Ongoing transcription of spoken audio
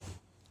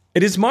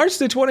It is March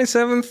the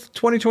 27th,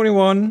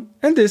 2021,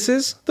 and this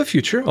is The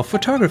Future of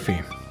Photography.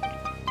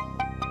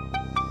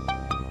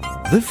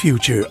 The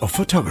Future of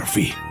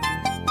Photography.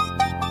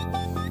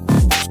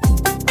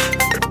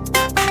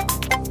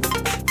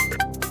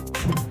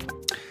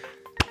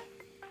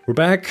 We're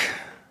back.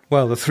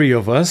 Well, the three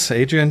of us,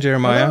 Adrian,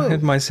 Jeremiah, Hello.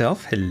 and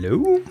myself.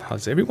 Hello.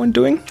 How's everyone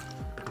doing?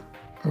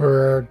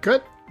 We're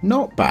good.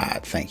 Not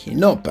bad, thank you.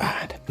 Not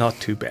bad. Not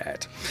too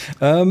bad.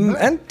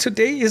 And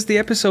today is the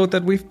episode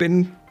that we've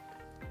been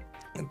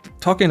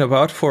talking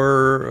about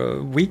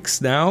for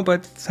weeks now,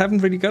 but haven't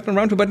really gotten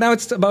around to. But now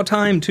it's about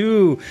time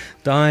to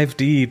dive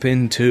deep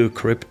into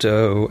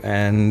crypto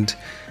and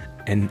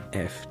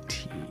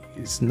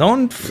NFTs,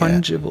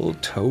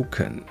 non-fungible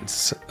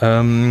tokens.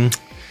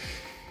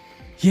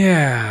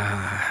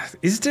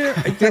 Is there?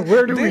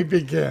 Where do we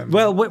begin?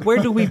 Well, where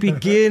do we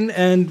begin,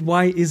 and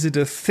why is it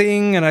a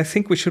thing? And I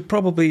think we should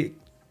probably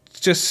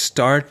just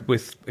start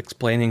with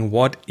explaining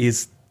what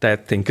is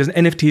that thing, because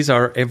NFTs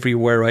are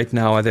everywhere right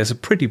now, and there's a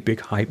pretty big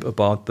hype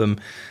about them.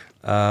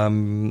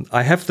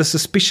 I have the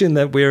suspicion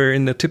that we're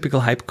in the typical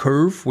hype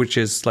curve, which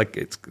is like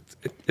it's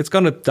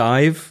going to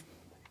dive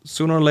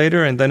sooner or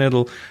later, and then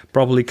it'll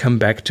probably come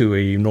back to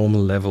a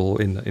normal level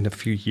in a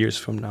few years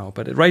from now.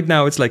 But right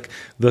now, it's like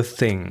the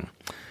thing.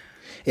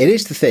 It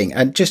is the thing,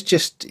 and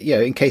just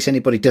in case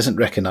anybody doesn't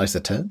recognise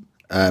the term,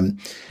 a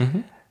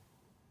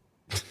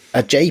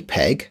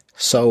JPEG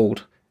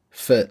sold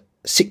for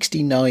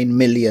 $69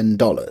 million.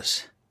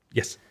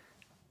 Yes.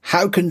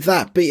 How can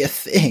that be a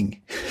thing?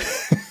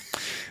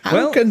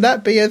 How can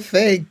that be a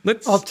thing?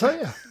 I'll tell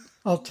you.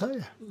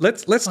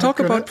 Let's talk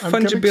about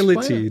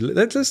fungibility.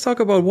 Let's talk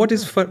about what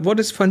is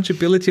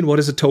fungibility and what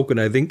is a token.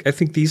 I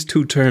think these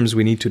two terms,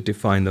 we need to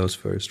define those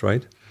first,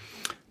 right?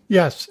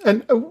 Yes,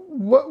 and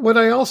what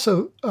I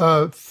also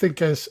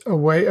think as a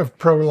way of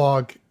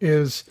prologue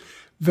is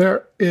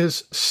there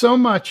is so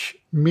much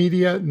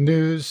media,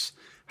 news,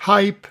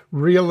 hype,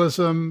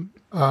 realism,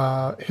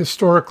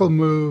 historical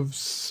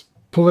moves,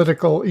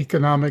 political,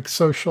 economic,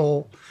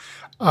 social,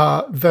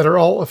 that are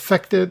all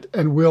affected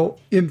and will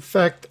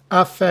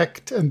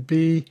affect and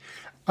be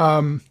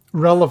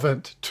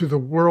relevant to the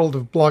world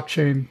of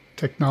blockchain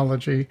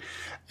technology.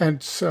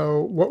 And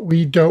so what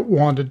we don't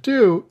want to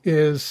do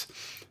is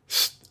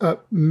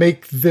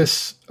make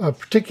this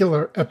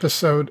particular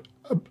episode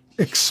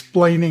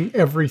explaining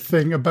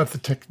everything about the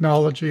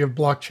technology of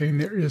blockchain.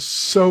 There is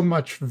so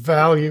much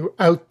value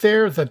out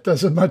there that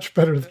does a much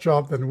better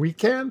job than we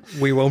can.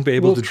 We won't be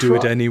able to do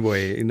it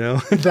anyway,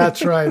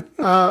 That's right.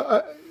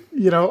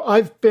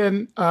 I've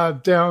been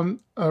down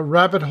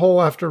rabbit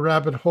hole after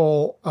rabbit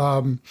hole,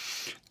 and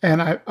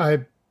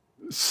I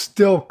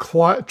still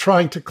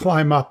trying to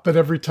climb up, but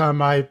every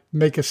time I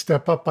make a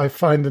step up, I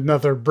find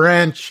another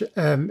branch,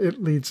 and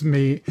it leads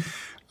me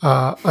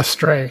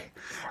astray.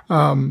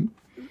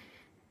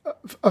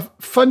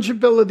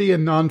 Fungibility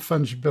and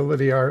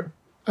non-fungibility are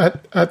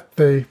at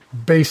the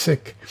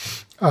basic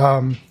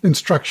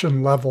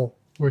instruction level,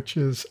 which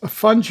is a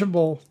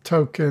fungible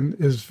token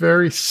is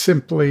very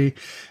simply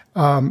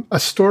a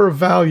store of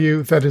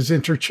value that is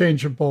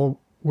interchangeable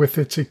with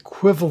its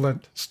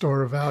equivalent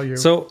store of value.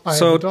 So I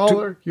have a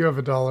dollar, you have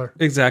a dollar.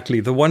 Exactly.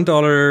 The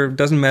 $1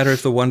 doesn't matter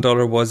if the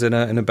 $1 was in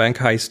a bank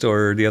heist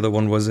or the other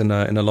one was in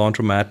a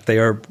laundromat. They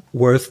are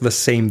worth the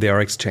same. They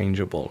are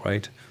exchangeable,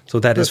 right? So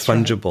that's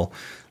fungible. Right.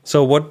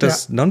 So what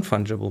does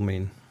non-fungible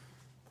mean?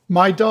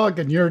 My dog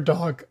and your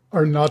dog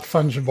are not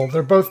fungible.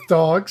 They're both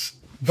dogs.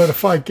 But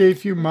if I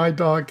gave you my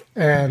dog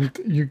and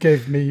you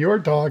gave me your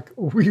dog,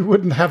 we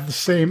wouldn't have the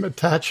same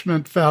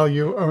attachment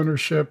value,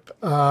 ownership.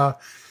 Or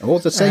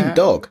the same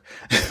dog.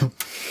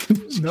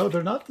 No,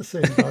 they're not the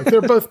same dog.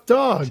 They're both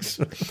dogs.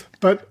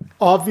 But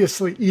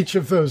obviously, each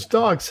of those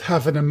dogs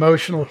have an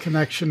emotional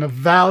connection of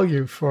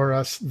value for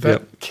us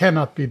that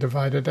cannot be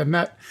divided. And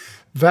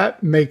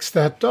that makes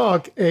that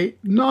dog a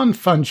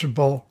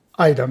non-fungible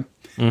item.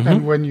 Mm-hmm.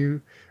 And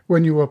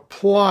when you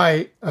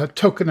apply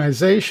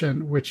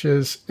tokenization, which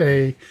is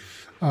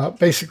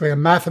basically a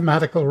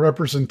mathematical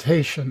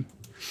representation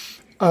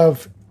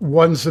of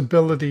one's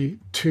ability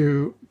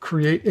to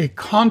create a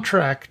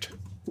contract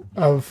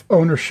of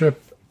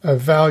ownership, of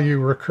value,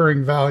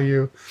 recurring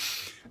value,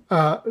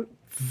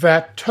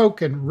 that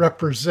token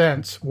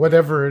represents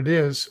whatever it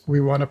is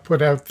we want to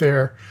put out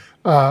there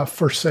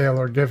for sale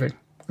or giving.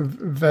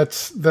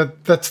 That's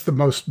the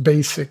most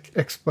basic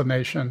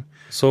explanation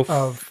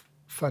of.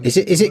 Is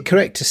it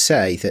correct to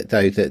say that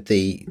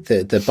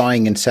the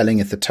buying and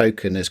selling of the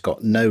token has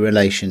got no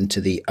relation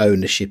to the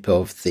ownership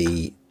of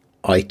the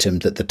item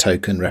that the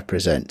token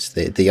represents?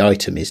 The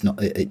item is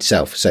not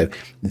itself. So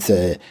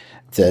the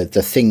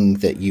thing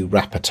that you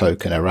wrap a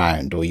token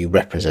around or you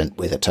represent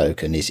with a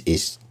token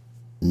is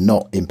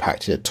not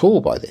impacted at all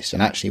by this.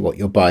 And actually, what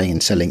you're buying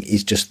and selling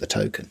is just the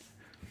token.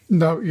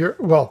 No,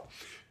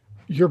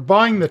 you're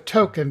buying the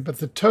token, but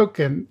the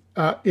token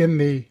in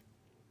the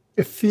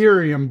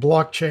Ethereum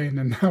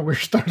blockchain, and now we're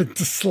starting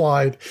to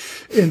slide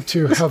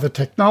into how the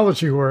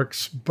technology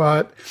works,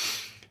 but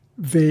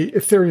the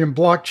Ethereum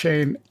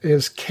blockchain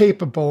is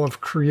capable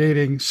of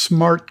creating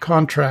smart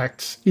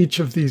contracts. Each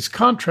of these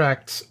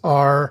contracts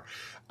are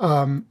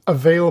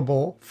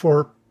available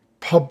for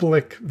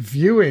public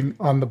viewing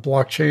on the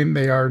blockchain.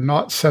 They are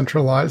not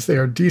centralized, they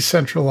are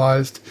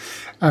decentralized,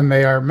 and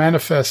they are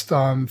manifest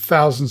on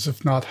thousands,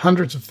 if not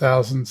hundreds of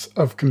thousands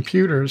of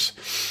computers,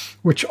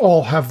 which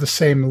all have the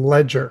same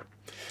ledger.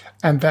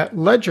 And that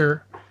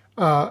ledger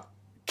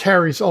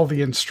carries all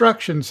the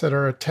instructions that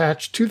are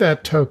attached to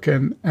that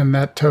token, and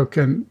that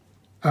token,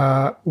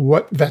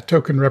 what that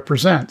token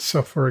represents.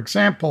 So, for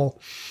example,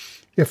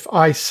 if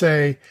I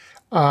say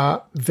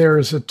there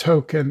is a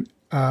token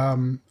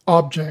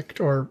object,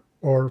 or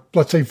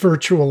let's say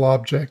virtual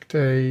object,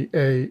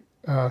 a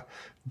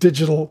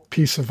digital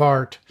piece of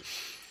art,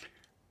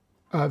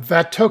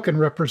 that token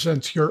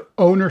represents your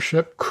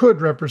ownership, could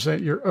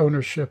represent your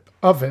ownership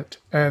of it.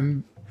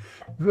 And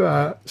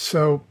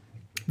so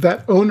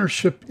that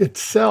ownership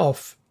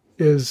itself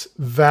is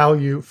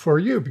value for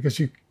you,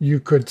 because you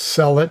could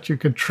sell it, you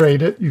could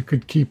trade it, you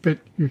could keep it,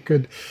 you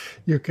could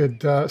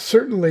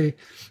certainly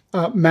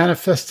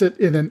manifest it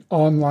in an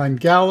online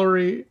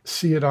gallery,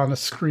 see it on a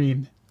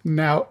screen.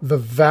 Now, the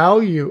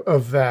value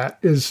of that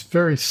is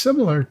very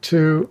similar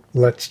to,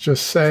 let's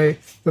just say,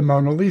 the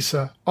Mona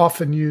Lisa,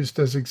 often used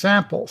as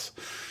examples.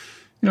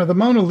 The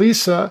Mona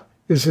Lisa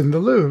is in the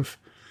Louvre,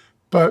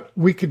 but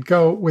we could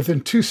go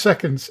within 2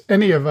 seconds,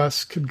 any of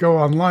us could go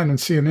online and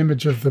see an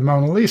image of the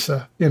Mona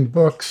Lisa in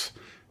books,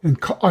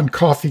 on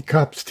coffee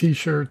cups,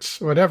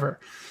 T-shirts, whatever.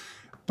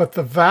 But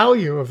the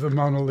value of the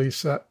Mona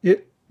Lisa,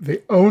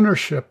 the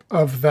ownership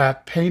of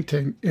that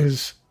painting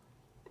is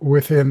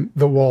within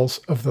the walls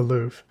of the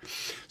Louvre.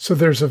 So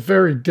there's a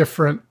very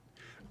different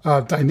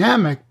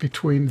dynamic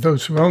between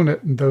those who own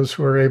it and those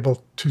who are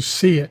able to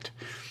see it.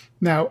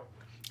 Now,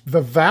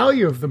 the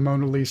value of the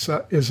Mona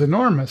Lisa is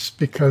enormous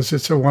because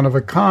it's a one of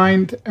a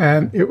kind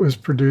and it was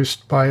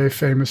produced by a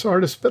famous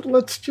artist. But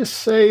let's just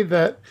say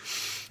that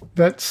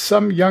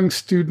some young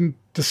student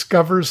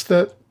discovers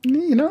that,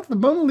 the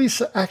Mona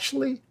Lisa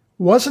actually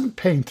wasn't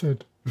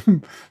painted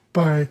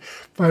by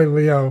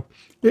Leo.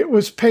 It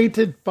was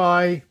painted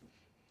by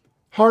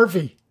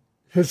Harvey,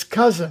 his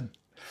cousin.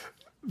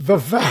 The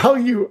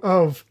value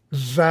of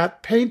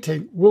that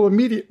painting will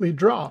immediately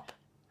drop.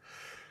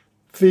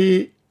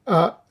 The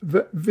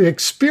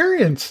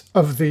experience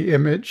of the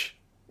image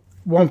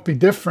won't be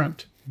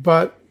different,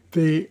 but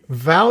the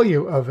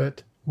value of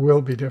it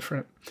will be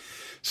different.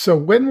 So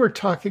when we're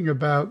talking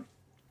about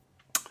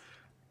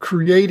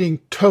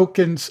creating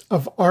tokens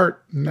of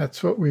art, and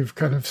that's what we've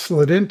kind of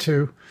slid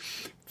into,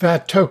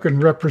 that token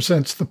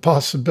represents the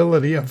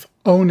possibility of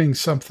owning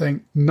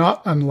something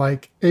not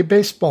unlike a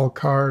baseball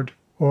card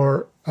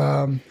or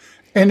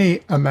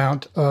any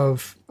amount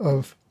of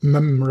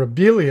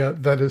memorabilia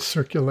that is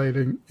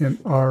circulating in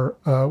our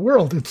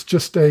world. It's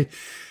just a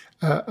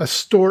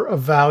store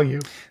of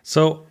value.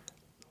 So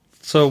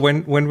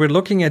when we're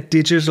looking at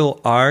digital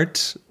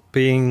art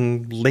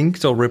being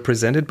linked or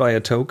represented by a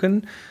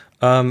token,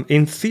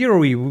 in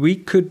theory, we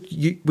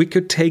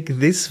could take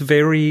this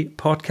very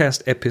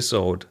podcast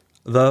episode,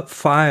 the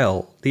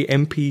file, the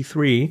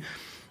MP3,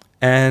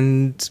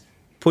 and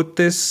turn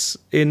this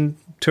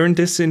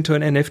into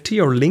an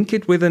NFT or link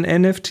it with an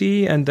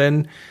NFT and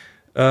then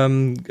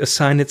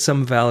assign it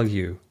some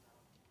value.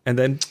 And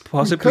then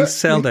possibly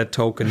sell that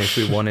token if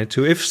we wanted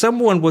to, if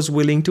someone was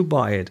willing to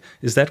buy it.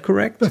 Is that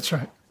correct? That's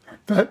right.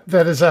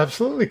 That is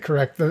absolutely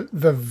correct.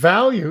 The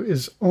value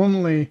is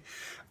only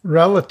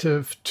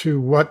relative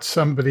to what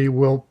somebody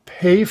will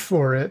pay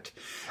for it.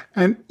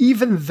 And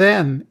even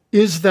then,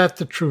 is that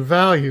the true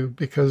value?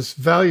 Because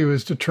value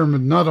is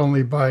determined not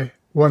only by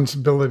one's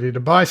ability to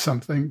buy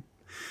something,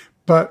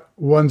 but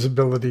one's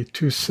ability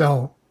to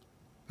sell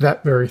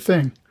that very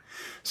thing.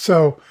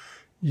 So,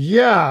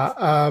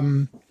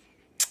 Beeple's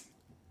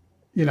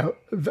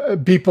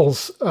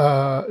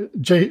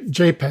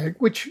JPEG,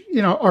 which,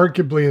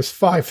 arguably is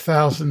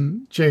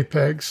 5,000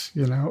 JPEGs,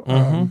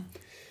 Mm-hmm.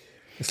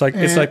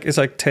 It's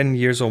like 10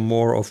 years or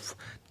more of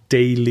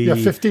daily... Yeah,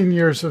 15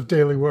 years of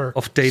daily work.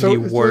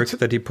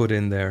 That he put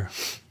in there.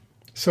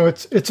 So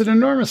it's an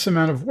enormous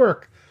amount of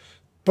work.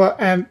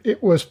 And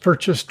it was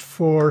purchased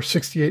for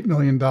 $68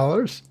 million.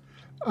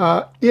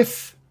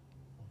 If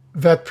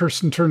that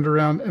person turned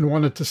around and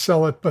wanted to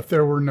sell it, but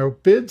there were no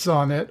bids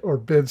on it or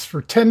bids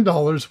for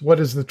 $10, what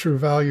is the true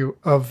value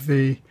of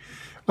the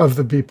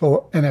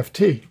Beeple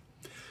NFT?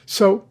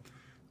 So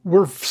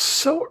we're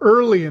so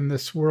early in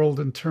this world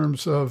in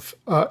terms of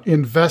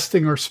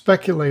investing or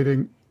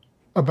speculating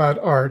about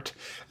art.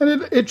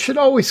 And it should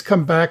always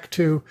come back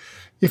to,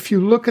 if you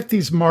look at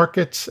these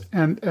markets,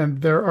 and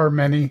there are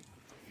many,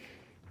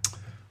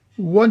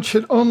 one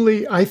should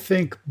only, I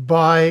think,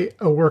 buy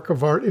a work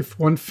of art if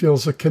one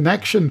feels a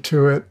connection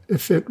to it,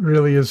 if it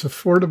really is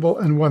affordable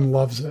and one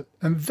loves it.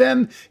 And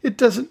then it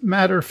doesn't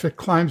matter if it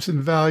climbs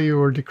in value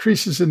or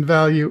decreases in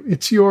value,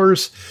 it's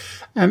yours.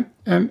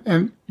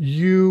 And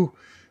you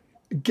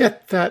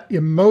get that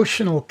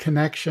emotional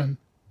connection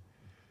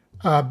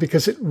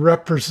because it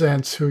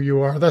represents who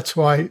you are. That's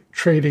why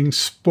trading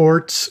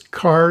sports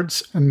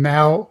cards and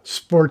now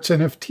sports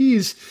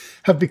NFTs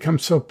have become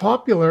so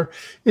popular.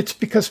 It's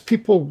because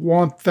people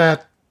want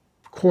that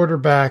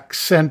quarterback,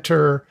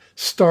 center,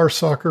 star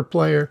soccer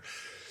player.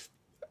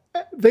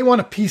 They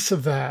want a piece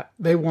of that.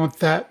 They want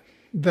that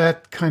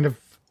kind of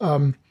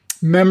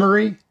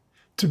memory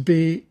to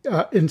be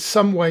in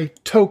some way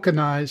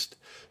tokenized,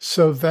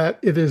 so that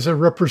it is a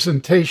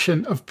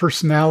representation of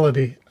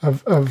personality,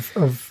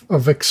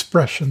 of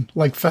expression,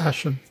 like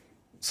fashion.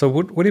 So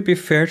would it be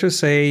fair to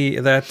say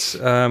that,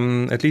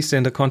 at least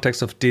in the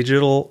context of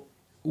digital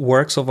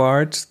works of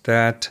art,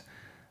 that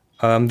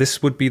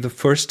this would be the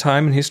first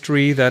time in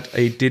history that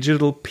a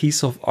digital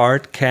piece of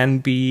art can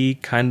be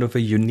kind of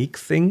a unique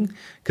thing?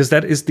 Because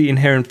that is the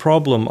inherent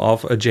problem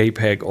of a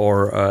JPEG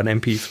or an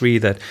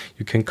MP3, that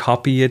you can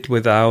copy it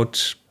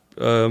without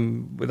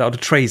a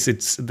trace.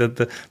 It's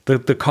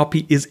the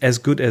copy is as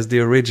good as the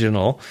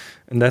original,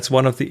 and that's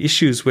one of the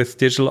issues with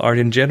digital art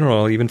in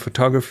general, even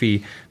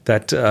photography,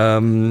 that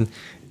the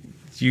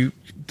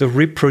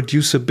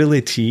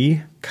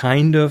reproducibility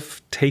kind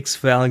of takes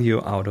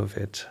value out of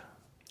it.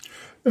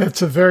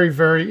 It's a very,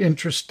 very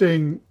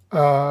interesting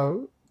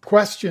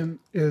question,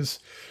 is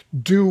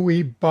do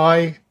we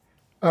buy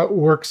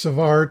works of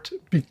art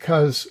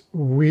because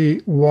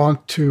we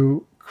want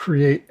to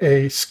create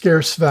a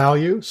scarce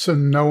value so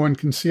no one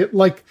can see it?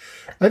 Like,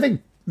 I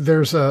think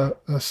there's a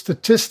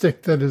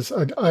statistic that is,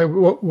 I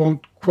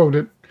won't quote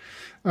it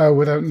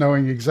without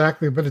knowing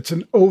exactly, but it's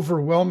an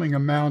overwhelming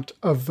amount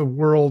of the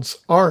world's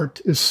art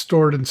is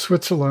stored in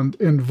Switzerland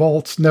in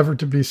vaults never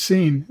to be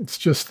seen. It's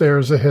just there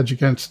as a hedge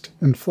against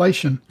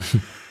inflation.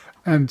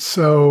 And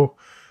so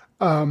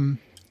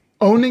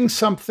owning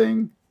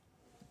something,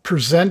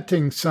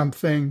 presenting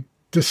something,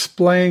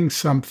 displaying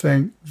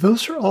something,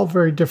 those are all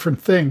very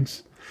different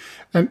things.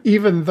 And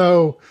even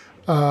though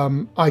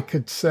I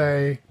could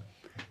say,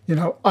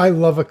 I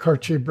love a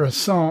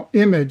Cartier-Bresson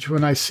image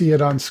when I see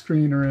it on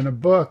screen or in a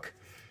book,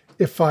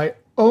 if I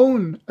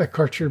own a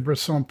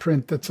Cartier-Bresson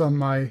print that's on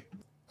my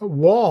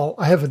wall,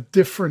 I have a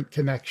different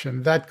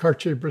connection. That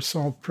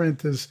Cartier-Bresson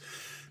print is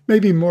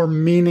maybe more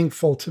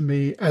meaningful to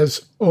me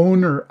as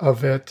owner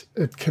of it.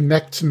 It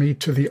connects me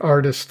to the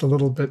artist a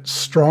little bit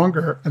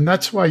stronger. And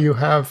that's why you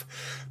have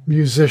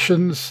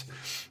musicians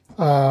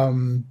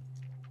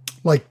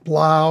like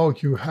Blau,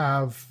 you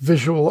have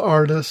visual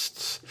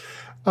artists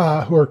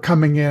who are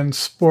coming in,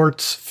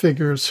 sports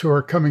figures who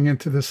are coming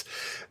into this.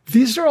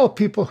 These are all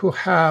people who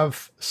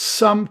have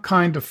some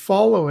kind of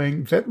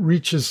following that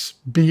reaches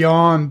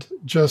beyond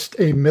just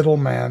a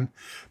middleman,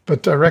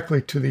 but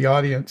directly to the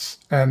audience.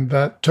 And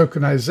that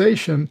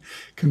tokenization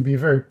can be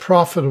very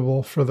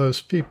profitable for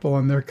those people,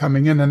 and they're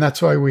coming in. And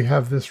that's why we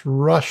have this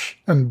rush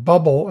and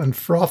bubble and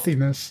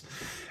frothiness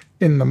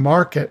in the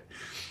market.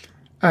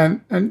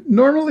 And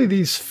normally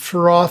these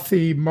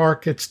frothy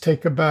markets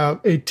take about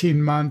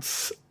 18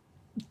 months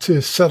to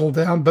settle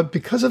down. But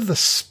because of the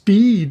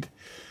speed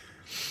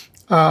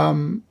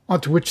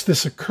onto which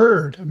this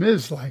occurred, I mean,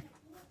 it's like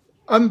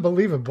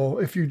unbelievable.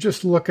 If you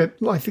just look at,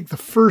 I think the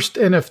first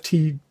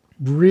NFT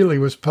really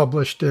was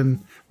published or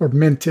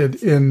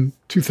minted in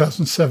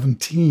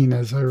 2017,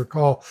 as I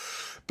recall.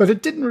 But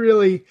it didn't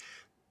really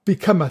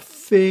become a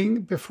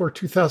thing before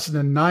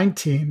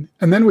 2019.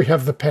 And then we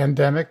have the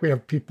pandemic. We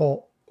have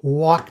people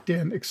locked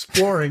in,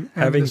 exploring,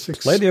 and having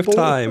plenty of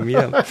time,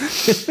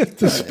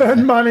 to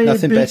spend money,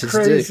 be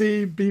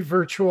crazy, be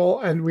virtual,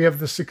 and we have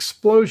this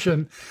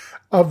explosion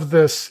of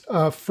this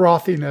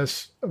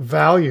frothiness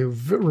value.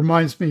 It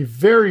reminds me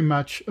very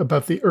much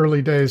about the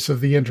early days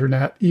of the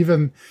internet,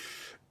 even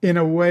in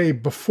a way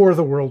before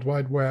the World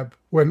Wide Web,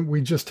 when we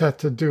just had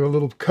to do a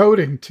little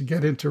coding to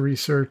get into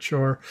research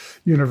or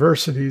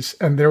universities,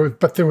 and there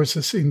was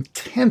this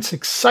intense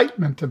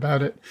excitement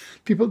about it.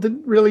 People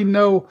didn't really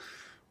know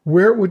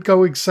where it would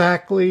go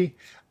exactly.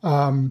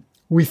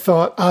 We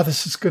thought,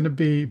 this is going to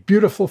be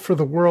beautiful for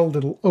the world.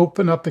 It'll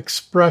open up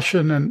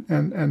expression.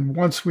 And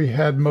once we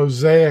had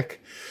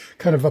Mosaic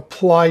kind of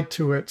applied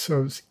to it,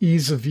 so it's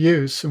ease of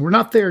use. And we're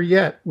not there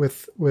yet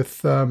with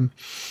the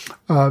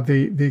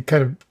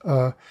kind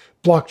of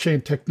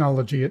blockchain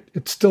technology.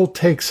 It still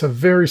takes a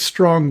very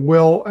strong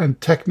will and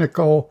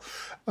technical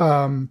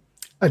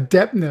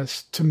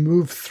adeptness to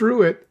move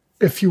through it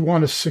if you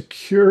want to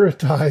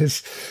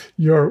securitize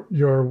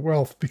your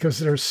wealth, because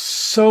there's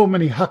so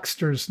many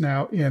hucksters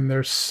now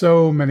there's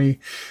so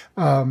many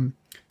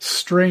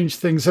strange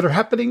things that are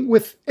happening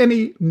with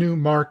any new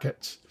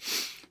markets.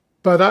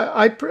 But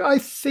I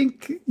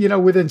think,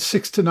 within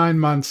 6 to 9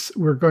 months,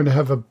 we're going to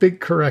have a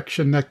big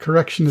correction. That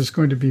correction is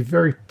going to be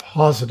very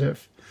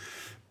positive,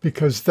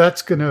 because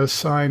that's going to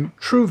assign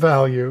true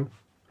value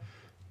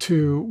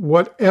to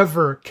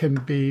whatever can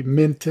be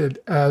minted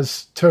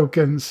as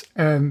tokens.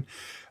 And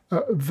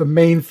the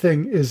main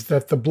thing is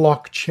that the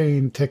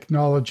blockchain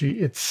technology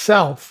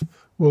itself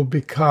will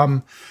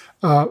become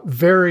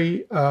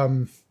very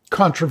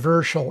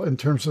controversial in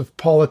terms of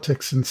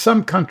politics in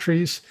some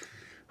countries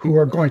who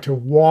are going to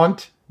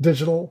want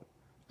digital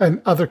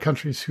and other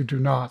countries who do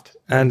not.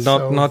 And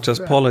not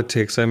just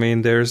politics. I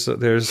mean, there's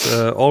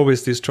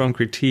always this strong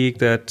critique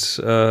that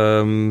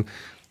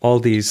all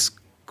these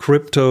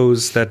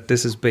cryptos that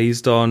this is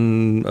based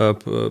on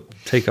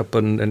take up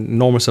an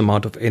enormous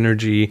amount of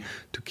energy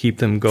to keep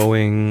them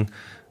going.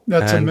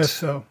 That's a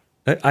myth, though.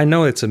 I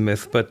know it's a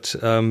myth, but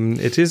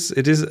it is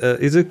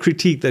a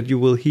critique that you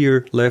will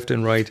hear left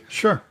and right.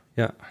 Sure.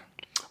 Yeah.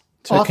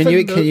 So can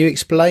you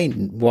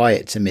explain why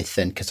it's a myth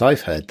then? Because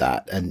I've heard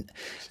that, and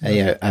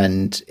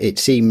and it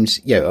seems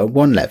at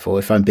one level,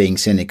 if I'm being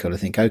cynical, I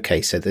think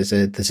okay, so there's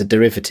a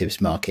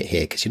derivatives market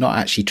here because you're not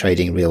actually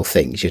trading real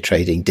things, you're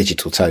trading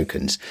digital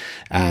tokens,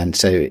 and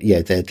so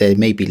they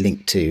may be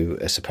linked to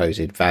a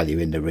supposed value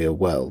in the real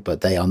world, but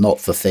they are not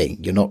the thing.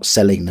 You're not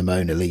selling the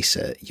Mona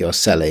Lisa. You're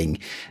selling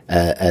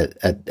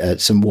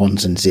some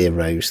ones and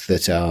zeros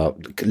that are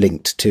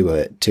linked to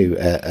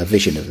a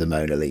vision of the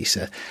Mona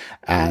Lisa,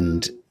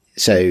 and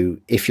so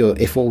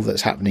if all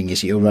that's happening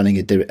is you're running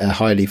a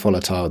highly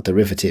volatile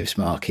derivatives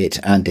market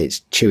and it's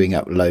chewing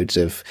up loads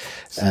of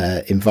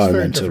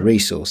environmental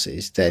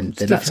resources, then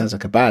that sounds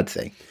like a bad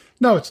thing.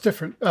 No, it's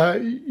different.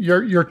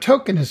 Your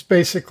token is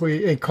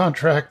basically a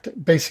contract.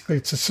 Basically,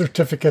 it's a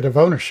certificate of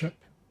ownership,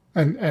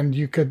 and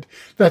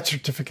that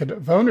certificate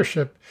of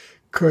ownership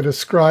could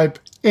ascribe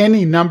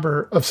any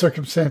number of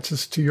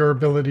circumstances to your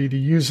ability to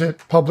use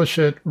it, publish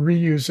it,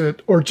 reuse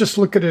it, or just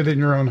look at it in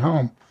your own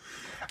home.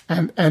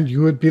 And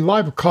you would be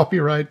liable.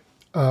 Copyright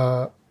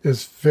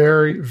is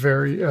very,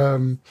 very.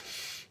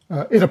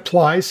 It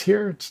applies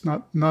here. It's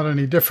not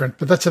any different.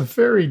 But that's a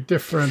very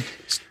different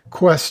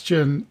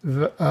question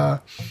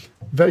that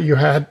you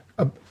had.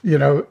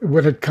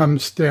 When it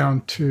comes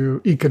down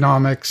to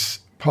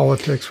economics,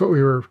 politics, what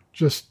we were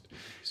just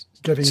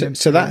getting into.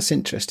 So that's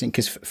interesting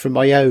because from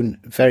my own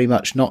very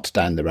much not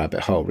down the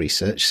rabbit hole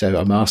research. So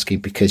I'm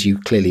asking because you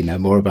clearly know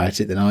more about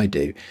it than I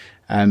do.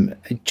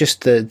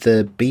 Just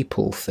the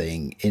Beeple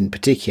thing in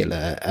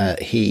particular,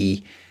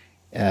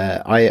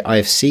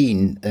 I've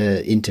seen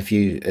an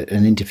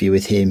interview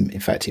with him. In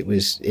fact, it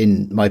was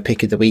in my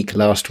pick of the week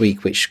last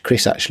week, which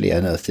Chris actually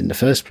unearthed in the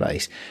first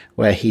place,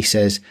 where he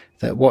says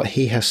that what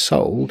he has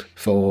sold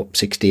for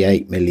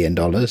 $68 million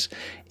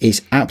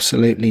is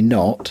absolutely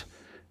not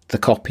the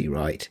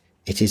copyright.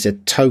 It is a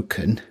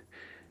token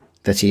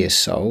that he has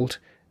sold,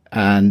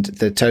 and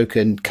the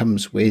token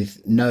comes with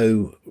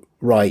no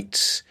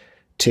rights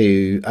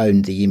to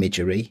own the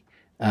imagery.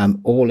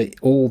 All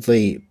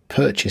the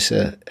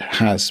purchaser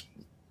has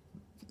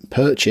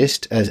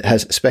purchased,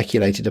 has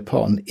speculated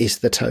upon, is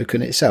the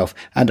token itself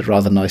and a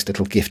rather nice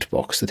little gift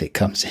box that it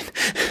comes in.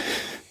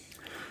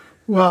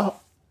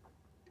 Well,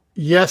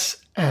 yes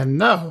and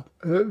no.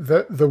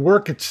 The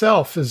work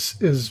itself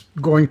is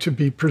going to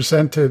be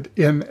presented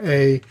in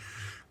a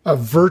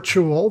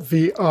virtual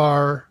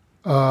VR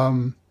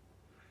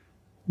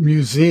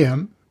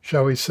museum,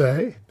 shall we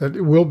say, that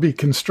will be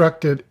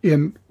constructed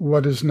in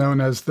what is known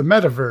as the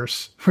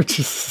metaverse, which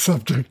is the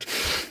subject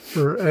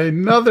for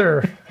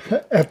another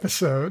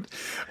episode.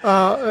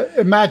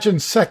 Imagine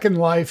Second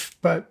Life,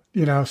 but,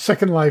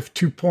 Second Life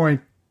 2.9.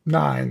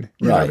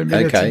 You know what I mean?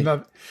 Okay. It's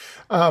another,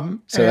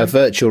 so a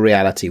virtual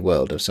reality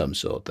world of some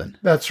sort then.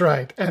 That's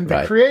right. And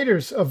the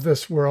creators of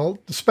this world,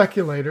 the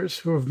speculators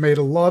who have made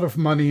a lot of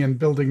money in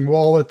building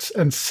wallets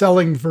and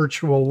selling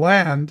virtual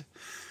land,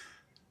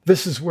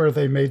 this is where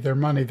they made their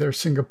money. They're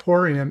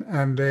Singaporean,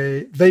 and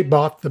they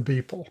bought the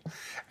Beeple.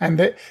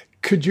 And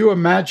could you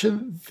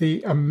imagine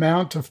the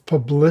amount of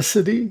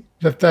publicity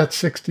that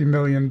 $60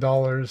 million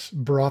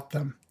brought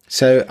them?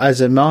 So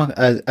as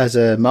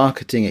a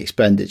marketing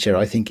expenditure,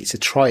 I think it's a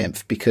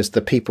triumph because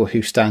the people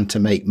who stand to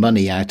make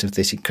money out of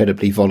this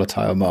incredibly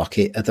volatile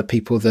market are the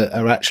people that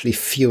are actually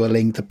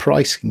fueling the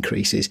price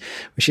increases,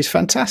 which is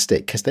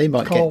fantastic because they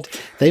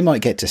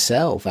might get to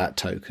sell that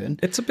token.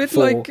 It's a bit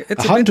like in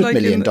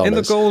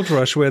the gold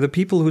rush where the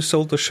people who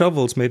sold the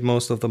shovels made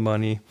most of the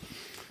money.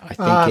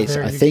 I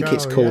think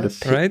it's called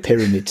a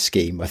pyramid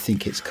scheme. I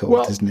think it's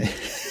called, isn't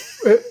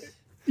it?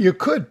 You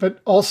could, but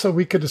also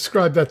we could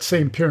ascribe that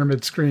same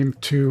pyramid scheme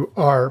to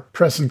our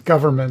present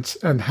governments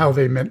and how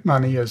they mint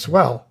money as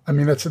well. I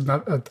mean, that's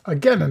another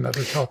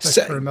topic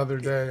for another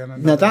day.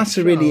 And now that's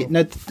show. Do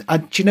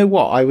you know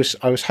what? I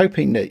was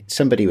hoping that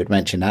somebody would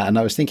mention that, and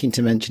I was thinking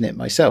to mention it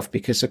myself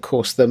because, of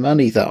course, the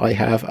money that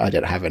I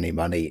don't have any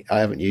money. I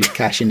haven't used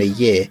cash in a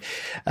year.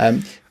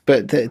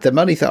 But the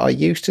money that I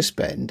used to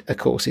spend, of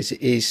course,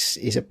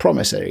 is a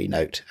promissory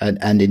note,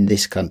 and in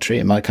this country,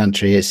 in my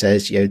country, it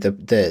says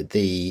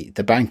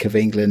the Bank of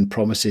England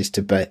promises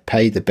to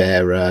pay the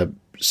bearer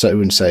so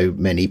and so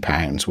many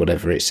pounds,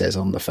 whatever it says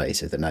on the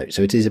face of the note.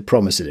 So it is a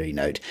promissory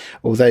note.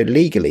 Although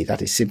legally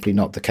that is simply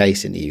not the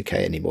case in the UK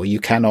anymore. You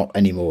cannot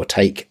anymore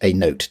take a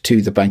note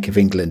to the Bank of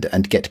England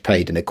and get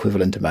paid an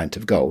equivalent amount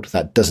of gold.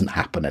 That doesn't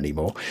happen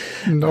anymore.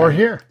 Nor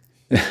here.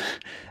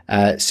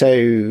 So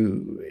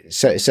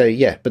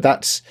yeah, but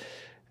that's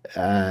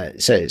so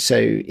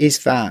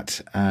is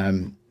that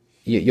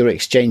you're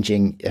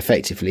exchanging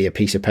effectively a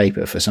piece of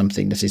paper for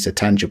something that is a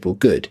tangible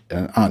good,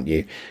 aren't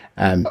you?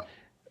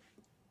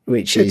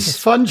 which it's is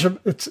fungible.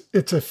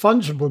 It's a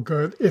fungible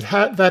good. It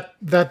had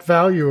that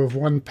value of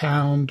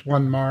 £1,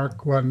 1 mark,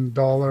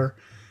 $1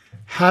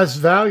 has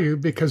value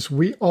because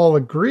we all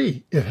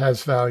agree it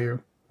has value.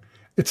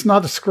 It's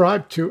not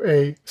ascribed to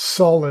a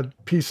solid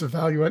piece of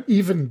value, and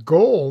even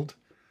gold.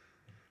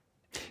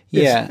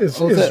 Is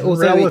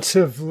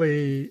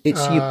relatively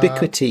its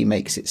ubiquity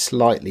makes it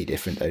slightly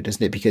different, though,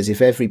 doesn't it? Because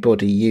if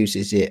everybody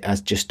uses it as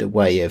just a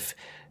way of,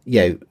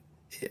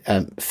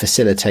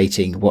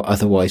 facilitating what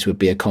otherwise would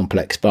be a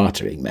complex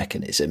bartering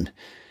mechanism,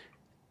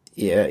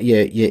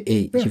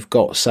 you've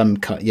got some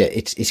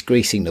it's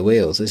greasing the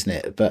wheels, isn't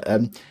it? But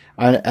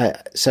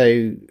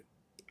so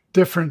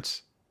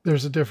difference.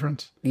 There's a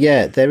difference.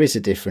 Yeah, there is a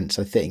difference,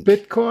 I think.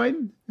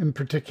 Bitcoin, in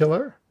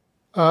particular,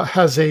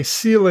 has a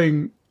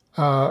ceiling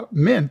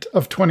mint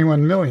of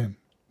 21 million.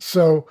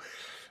 So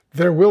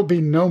there will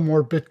be no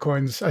more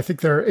Bitcoins. I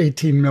think there are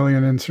 18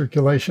 million in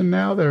circulation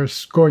now.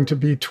 There's going to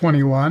be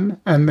 21.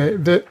 And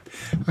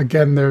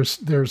again,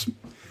 there's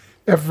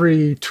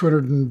every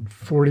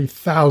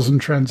 240,000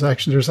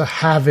 transactions, there's a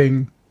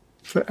halving.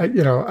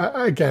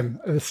 Again,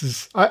 this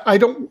is,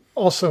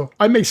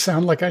 I may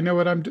sound like I know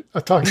what I'm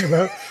talking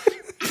about,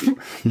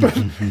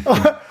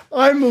 but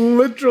I'm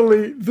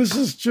literally, this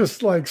is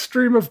just like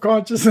stream of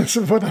consciousness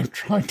of what I'm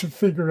trying to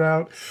figure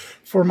out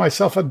for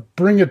myself and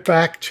bring it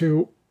back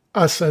to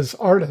us as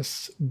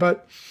artists.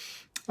 But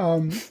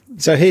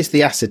so here's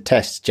the acid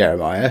test,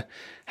 Jeremiah.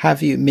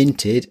 Have you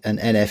minted an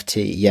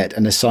NFT yet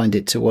and assigned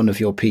it to one of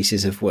your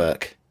pieces of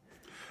work?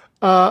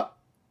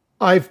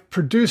 I've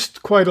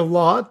produced quite a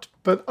lot,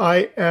 but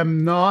I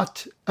am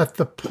not at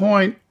the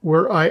point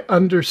where I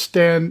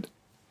understand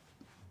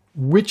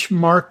which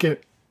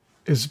market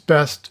is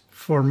best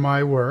for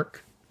my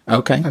work.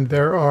 Okay. And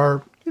there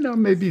are,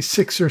 maybe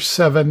 6 or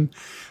 7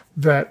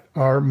 that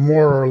are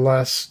more or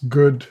less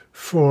good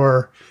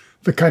for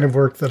the kind of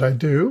work that I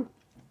do.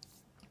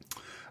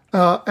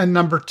 And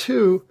number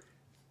 2,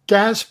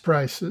 gas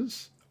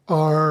prices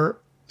are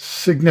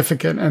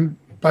significant. And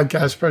by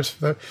gas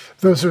prices,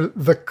 those are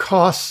the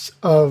costs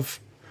of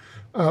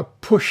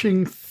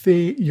pushing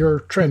your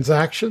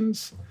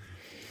transactions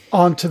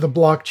onto the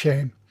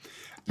blockchain.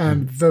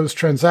 And those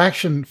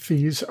transaction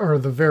fees are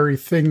the very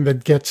thing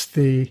that gets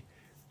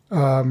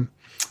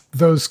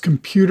those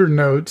computer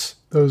nodes,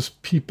 those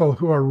people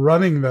who are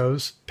running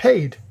those,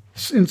 paid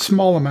in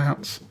small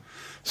amounts.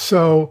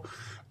 So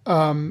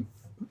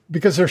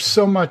because there's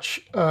so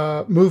much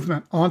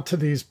movement onto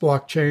these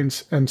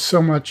blockchains and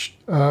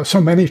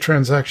so many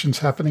transactions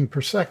happening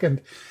per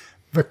second,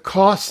 the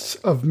costs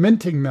of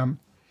minting them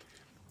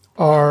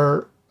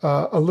are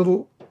a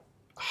little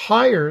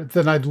higher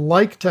than I'd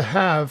like to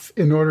have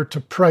in order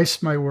to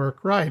price my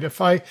work right.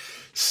 If I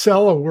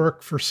sell a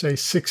work for, say,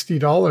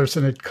 $60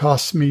 and it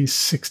costs me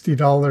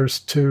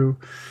 $60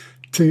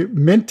 to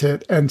mint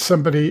it, and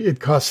it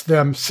costs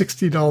them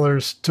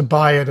 $60 to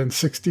buy it and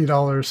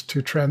 $60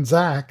 to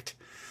transact,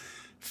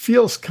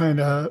 feels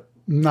kind of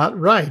not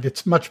right.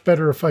 It's much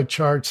better if I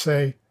charge,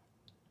 say,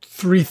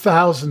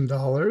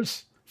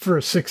 $3,000 for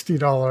a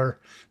 $60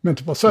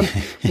 mintable. So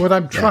what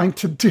I'm trying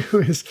to do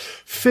is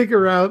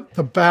figure out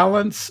the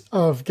balance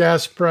of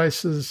gas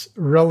prices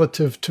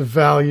relative to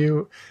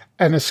value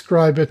and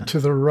ascribe it to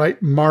the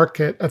right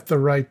market at the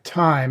right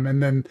time.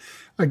 And then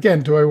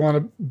again, do I want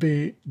to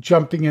be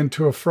jumping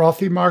into a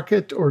frothy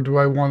market, or do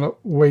I want to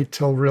wait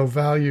till real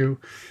value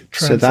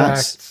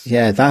transacts?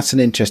 So that's an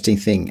interesting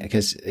thing,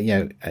 because,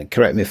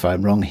 correct me if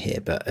I'm wrong here,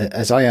 but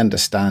as I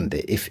understand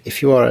it,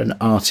 if you are an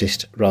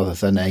artist rather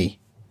than a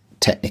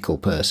technical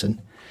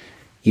person,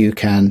 you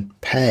can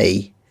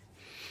pay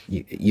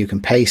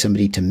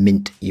somebody to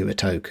mint you a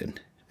token,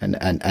 and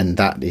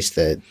that is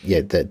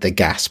the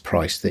gas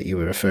price that you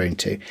were referring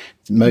to.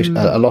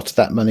 A lot of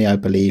that money, I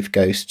believe,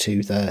 goes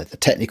to the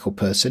technical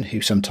person, who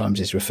sometimes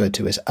is referred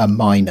to as a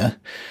miner,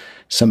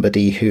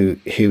 somebody who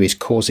is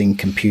causing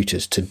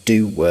computers to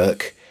do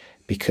work,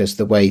 because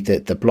the way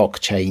that the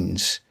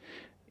blockchains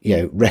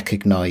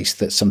recognize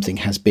that something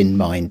has been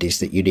mined is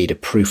that you need a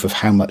proof of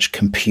how much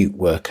compute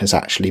work has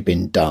actually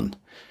been done.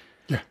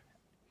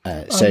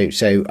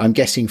 So I'm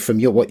guessing from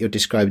what you're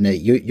describing there,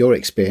 your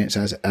experience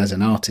as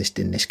an artist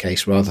in this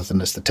case, rather than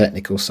as the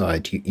technical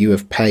side, you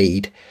have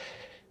paid,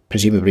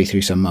 presumably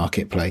through some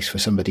marketplace, for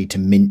somebody to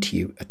mint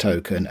you a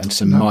token, and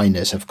some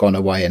miners have gone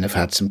away and have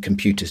had some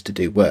computers to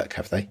do work,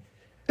 have they?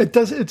 It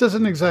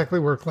doesn't exactly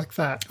work like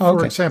that.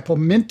 For example,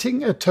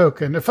 minting a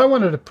token, if I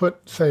wanted to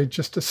put, say,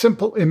 just a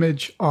simple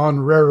image on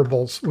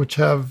Raribles, which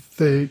have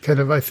the kind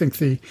of, I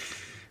think,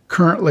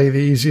 currently the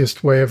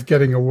easiest way of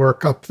getting a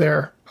work up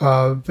there.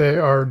 They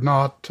are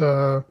not,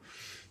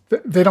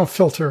 they don't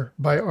filter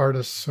by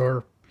artists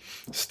or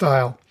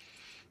style.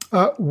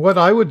 What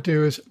I would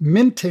do is,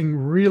 minting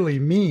really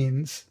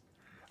means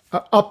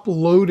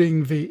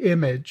uploading the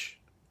image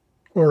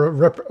or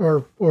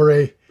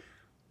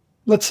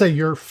let's say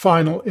your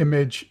final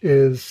image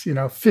is,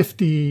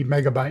 50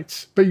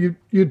 megabytes, but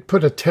you'd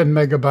put a 10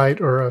 megabyte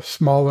or a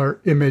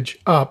smaller image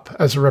up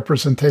as a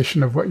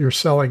representation of what you're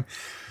selling.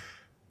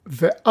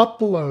 The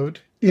upload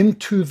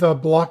into the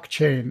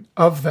blockchain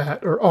of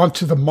that, or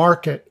onto the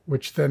market,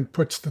 which then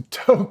puts the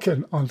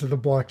token onto the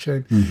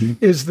blockchain,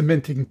 is the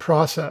minting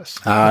process.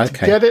 To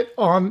get it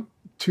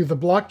onto the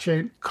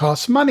blockchain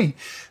costs money.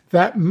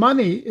 That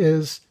money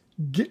is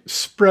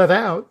spread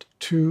out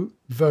to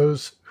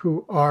those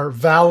who are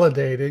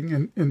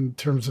validating, in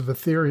terms of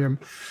Ethereum,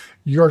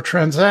 your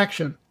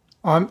transaction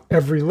on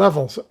every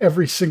level. So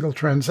every single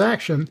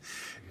transaction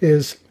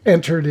is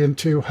entered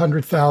into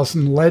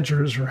 100,000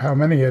 ledgers, or how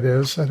many it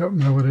is. I don't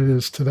know what it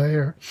is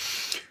today.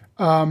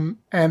 And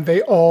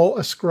they all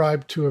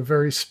ascribe to a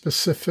very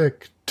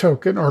specific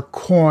token or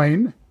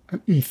coin,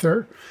 an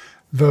ether,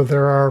 though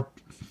there are,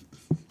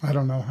 I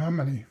don't know how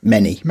many.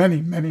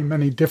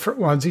 Many different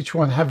ones. Each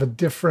one have a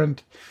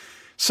different,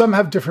 some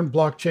have different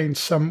blockchains,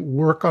 some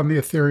work on the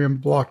Ethereum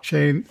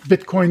blockchain.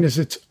 Bitcoin is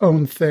its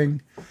own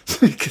thing.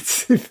 So you can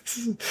see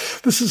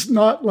this is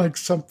not like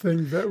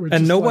something that would.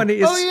 And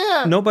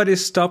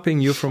nobody's stopping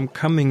you from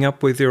coming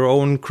up with your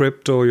own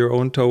crypto, your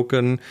own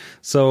token.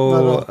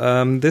 So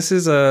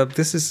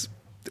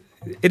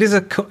it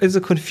is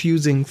a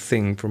confusing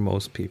thing for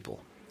most people.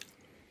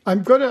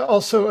 I'm going to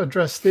also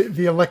address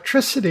the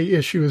electricity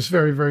issue is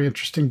very, very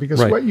interesting, because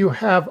what you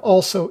have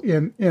also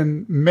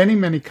in many,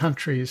 many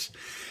countries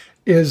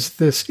is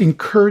this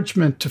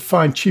encouragement to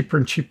find cheaper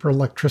and cheaper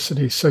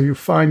electricity. So you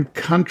find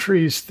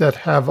countries that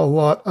have a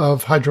lot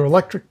of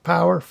hydroelectric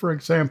power, for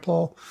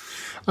example,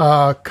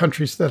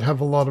 countries that have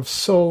a lot of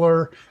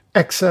solar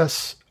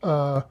excess,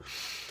 are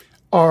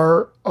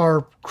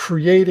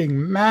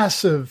creating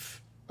massive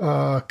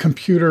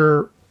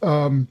computer,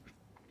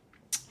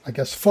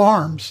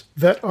 farms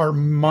that are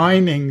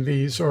mining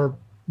these or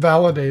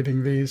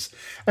validating these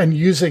and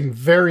using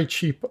very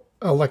cheap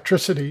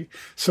electricity.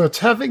 So it's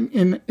having,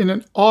 in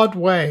an odd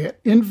way,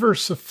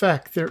 inverse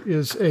effect. There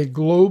is a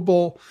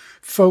global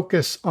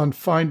focus on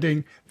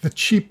finding the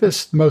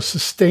cheapest, most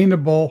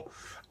sustainable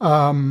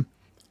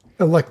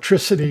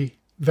electricity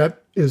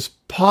that is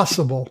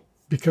possible,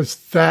 because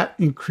that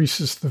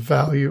increases the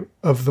value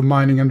of the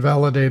mining and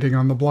validating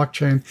on the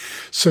blockchain.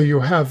 So you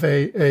have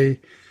a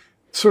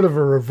sort of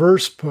a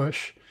reverse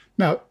push.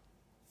 Now,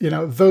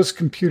 those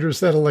computers,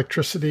 that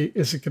electricity,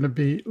 is it going to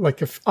be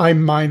like if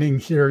I'm mining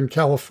here in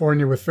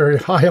California with very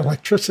high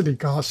electricity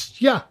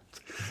costs? Yeah.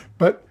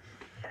 But,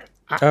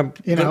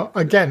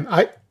 again,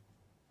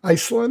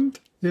 Iceland,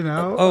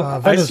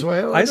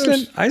 Venezuela.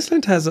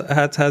 Iceland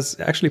has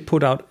actually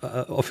put out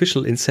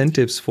official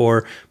incentives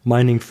for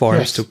mining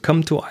farms to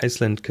come to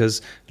Iceland,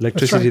 because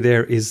electricity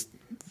there is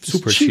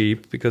super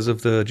cheap because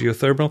of the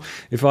geothermal.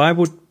 If I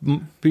would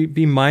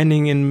be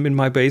mining in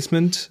my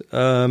basement,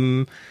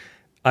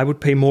 I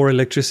would pay more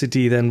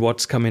electricity than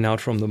what's coming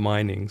out from the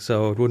mining.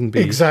 So it wouldn't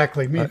be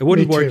exactly. It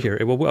wouldn't work here.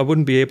 I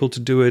wouldn't be able to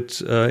do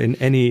it in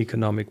any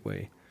economic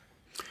way.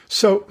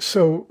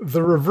 So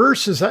the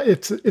reverse is,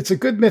 it's a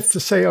good myth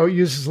to say, it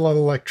uses a lot of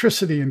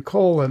electricity and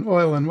coal and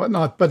oil and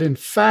whatnot. But in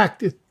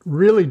fact, it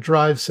really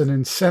drives an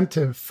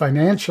incentive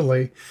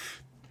financially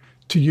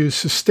to use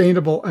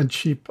sustainable and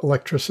cheap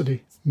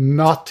electricity,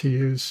 not to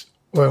use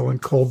oil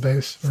and coal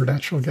based or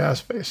natural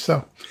gas based.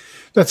 So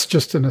that's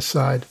just an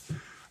aside.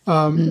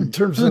 In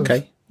terms of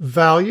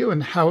value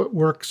and how it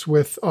works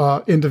with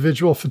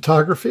individual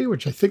photography,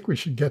 which I think we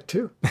should get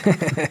to.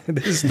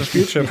 This is the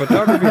future of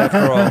photography,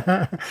 after all.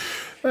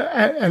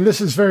 And this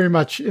is very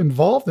much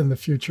involved in the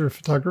future of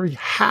photography.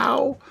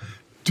 How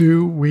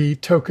do we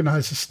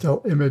tokenize a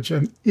still image?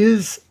 And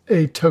is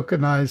a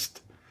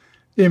tokenized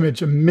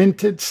image, a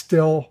minted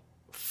still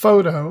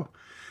photo,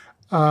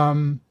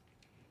 does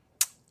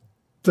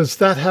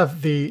that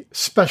have the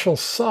special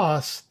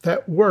sauce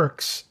that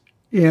works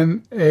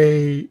in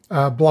a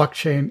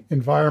blockchain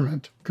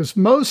environment? Because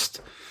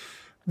most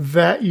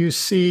that you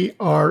see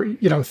are,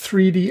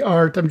 3D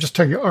art. I'm just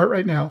talking art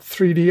right now.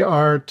 3D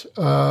art,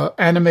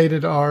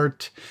 animated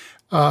art,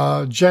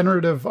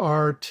 generative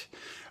art,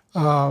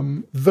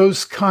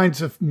 those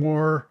kinds of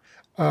more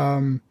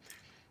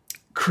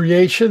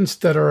creations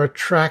that are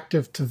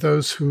attractive to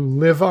those who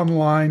live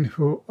online,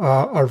 who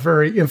are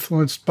very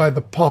influenced by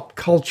the pop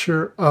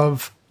culture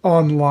of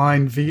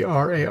online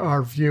VR,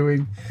 AR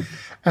viewing.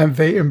 And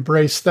they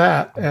embrace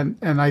that.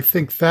 And I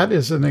think that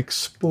is an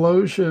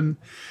explosion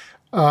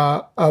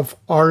of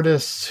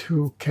artists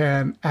who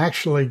can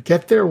actually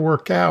get their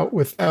work out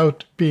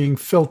without being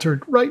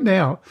filtered right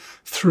now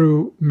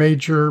through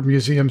major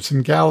museums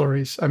and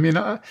galleries. I mean,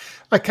 I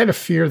kind of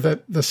fear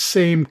that the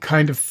same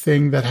kind of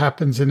thing that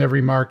happens in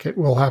every market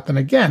will happen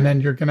again.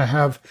 And you're going to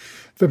have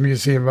the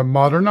Museum of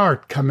Modern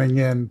Art coming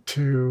in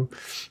to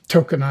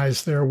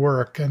tokenize their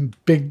work. And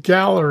big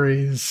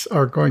galleries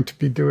are going to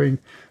be doing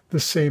the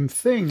same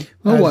thing.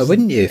 Well, why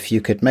wouldn't you if you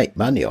could make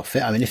money off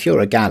it? I mean, if you're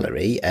a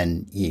gallery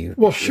and you...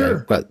 Well,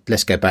 sure.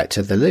 Let's go back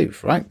to the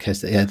Louvre, right?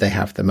 Because they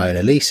have the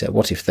Mona Lisa.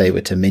 What if they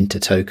were to mint a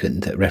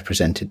token that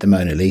represented the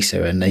Mona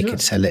Lisa and they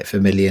could sell it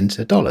for millions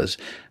of dollars,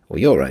 or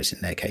euros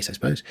in their case, I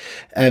suppose?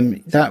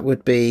 That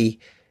would be,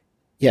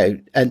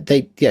 and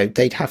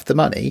they'd have the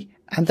money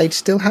and they'd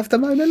still have the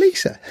Mona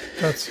Lisa.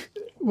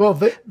 Well,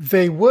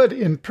 they would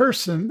in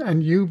person,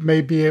 and you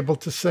may be able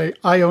to say,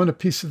 "I own a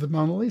piece of the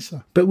Mona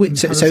Lisa." But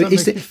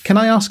can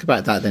I ask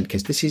about that then?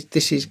 Because this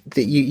is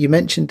you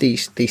mentioned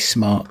these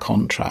smart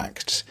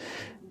contracts.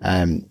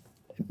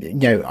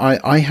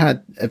 I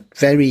had a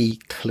very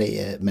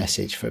clear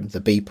message from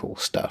the Beeple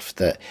stuff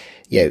that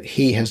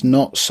he has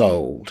not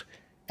sold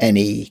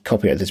any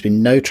copyright. There's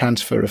been no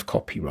transfer of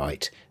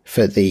copyright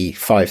for the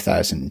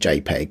 5,000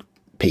 JPEG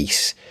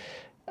piece,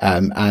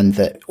 and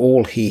that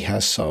all he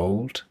has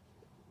sold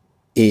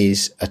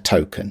is a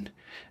token.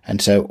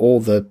 And so all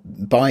the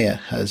buyer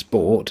has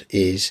bought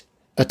is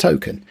a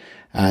token,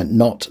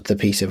 not the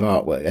piece of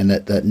artwork, and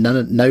that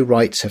no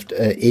rights have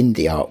in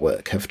the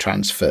artwork have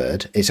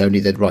transferred. It's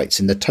only the rights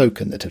in the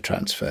token that have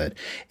transferred.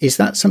 Is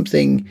that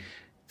something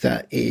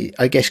that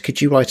I guess,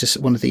 could you write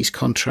one of these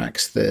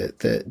contracts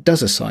that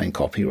does assign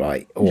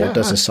copyright or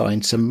does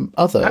assign some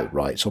other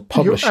rights or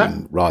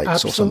publishing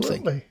rights or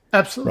something?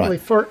 Absolutely.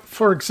 Right.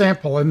 For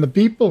example, in the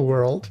Beeple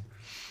world,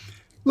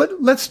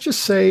 let's just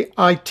say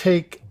I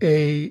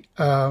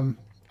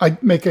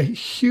make a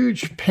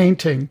huge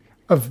painting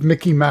of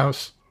Mickey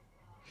Mouse,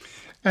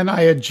 and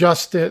I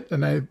adjust it,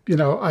 and I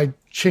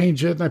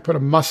change it, and I put a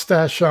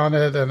mustache on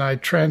it, and I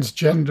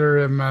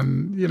transgender him,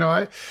 and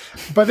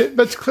but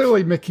it's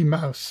clearly Mickey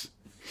Mouse,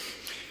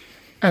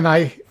 and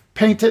I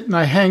paint it and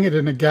I hang it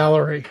in a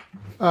gallery.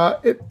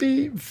 It'd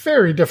be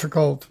very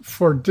difficult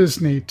for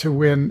Disney to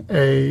win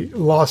a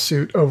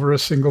lawsuit over a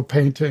single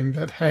painting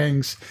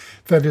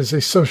that is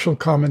a social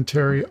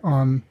commentary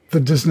on the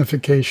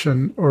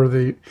Disneyfication or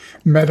the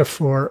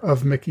metaphor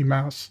of Mickey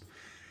Mouse.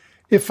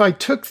 If I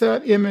took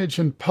that image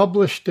and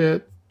published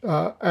it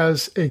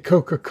as a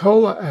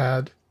Coca-Cola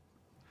ad,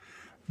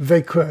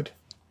 they could,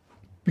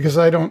 because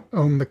I don't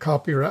own the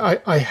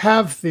copyright. I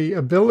have the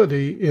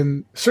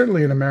ability,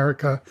 certainly in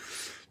America,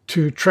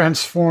 to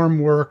transform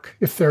work.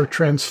 If they're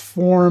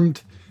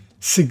transformed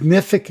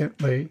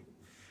significantly,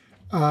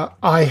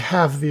 I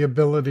have the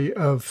ability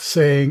of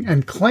saying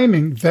and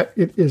claiming that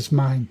it is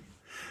mine.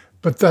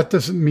 But that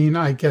doesn't mean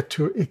I get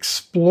to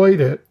exploit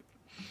it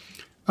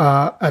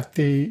at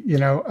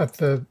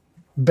the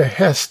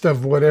behest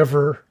of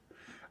whatever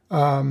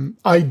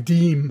I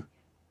deem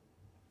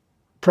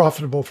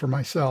profitable for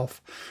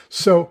myself.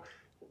 So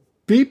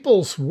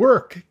Beeple's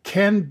work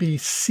can be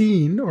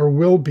seen or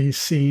will be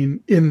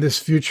seen in this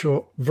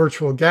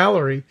virtual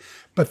gallery,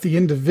 but the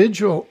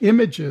individual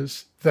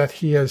images that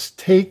he has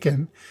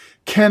taken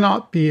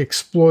cannot be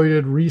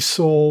exploited,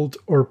 resold,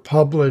 or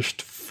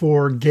published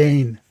for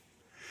gain.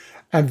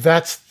 And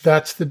that's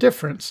the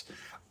difference.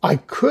 I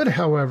could,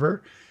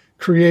 however,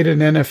 create an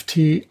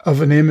NFT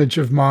of an image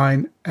of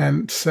mine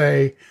and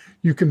say,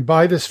 you can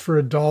buy this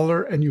for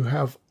 $1 and you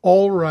have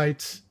all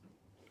rights,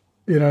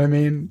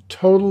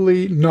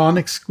 totally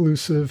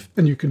non-exclusive,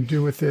 and you can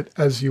do with it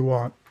as you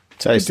want.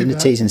 So it's in the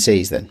T's and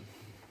C's then?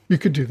 You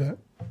could do that.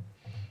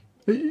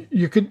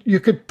 You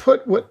could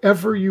put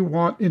whatever you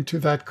want into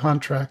that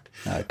contract.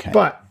 Okay.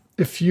 But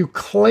if you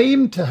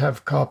claim to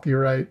have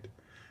copyright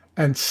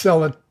and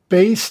sell it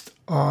based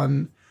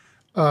on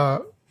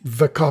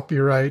the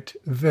copyright,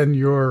 then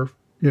you're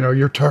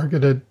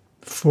targeted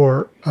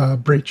for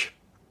breach,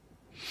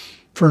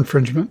 for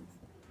infringement.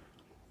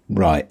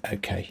 Right.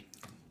 Okay.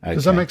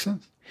 Does that make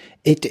sense?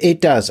 It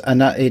does,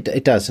 and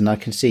it does, and I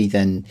can see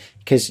then,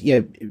 because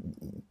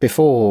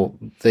before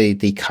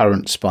the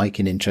current spike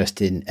in interest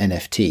in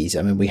NFTs,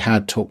 I mean, we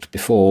had talked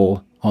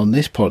before on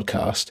this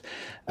podcast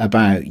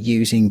about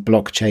using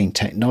blockchain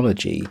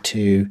technology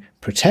to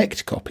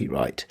protect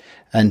copyright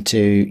and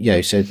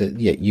to so that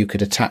you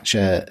could attach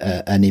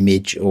an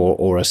image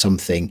or a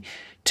something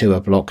to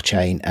a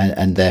blockchain,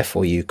 and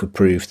therefore you could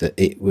prove that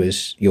it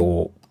was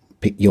your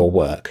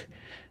work.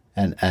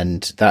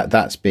 And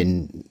that's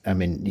been, I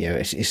mean,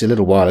 it's a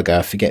little while ago.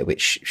 I forget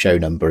which show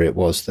number it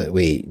was that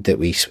we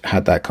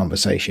had that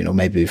conversation, or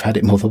maybe we've had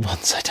it more than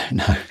once. I don't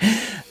know,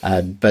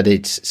 but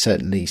it's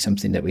certainly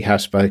something that we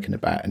have spoken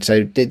about. And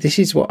so this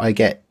is what I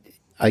get.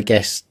 I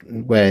guess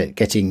I'm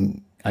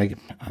getting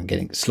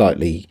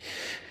slightly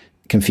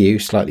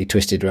confused, slightly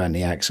twisted around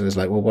the axle. It's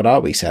like, well, what are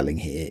we selling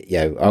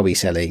here? Are we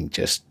selling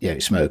just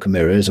smoke and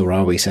mirrors, or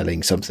are we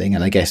selling something?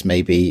 And I guess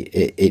maybe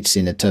it's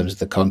in the terms of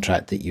the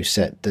contract that you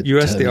set. That you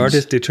as the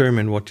artist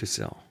determine what you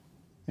sell.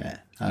 Yeah.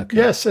 Okay.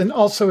 Yes, and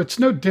also it's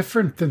no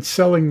different than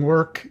selling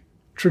work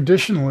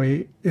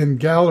traditionally in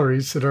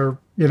galleries that are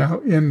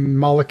in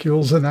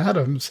molecules and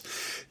atoms.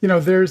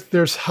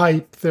 There's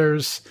hype.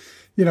 There's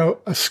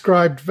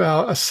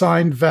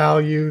assigned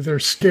value.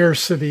 There's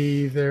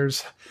scarcity.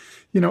 There's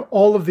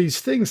all of these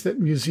things that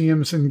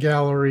museums and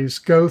galleries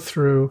go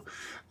through.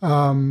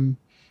 Currently,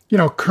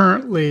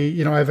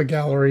 I have a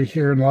gallery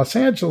here in Los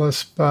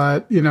Angeles,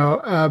 but,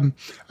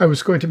 I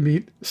was going to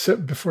meet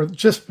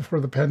just before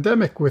the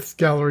pandemic with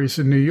galleries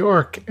in New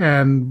York,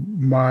 and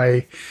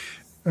my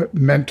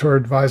mentor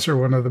advisor,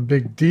 one of the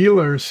big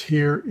dealers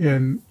here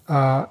in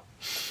LA,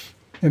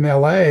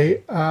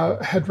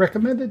 had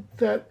recommended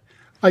that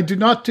I do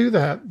not do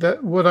that.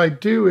 That what I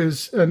do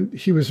is, and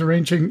he was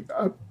arranging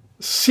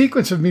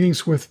sequence of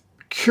meetings with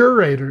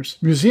curators,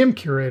 museum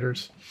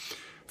curators,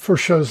 for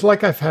shows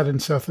like I've had in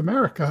South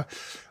America,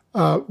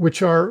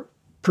 which are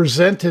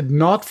presented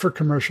not for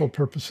commercial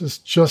purposes,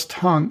 just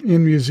hung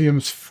in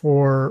museums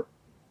for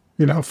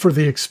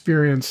the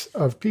experience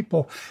of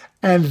people.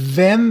 And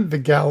then the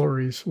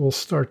galleries will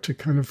start to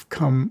kind of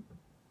come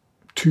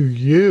to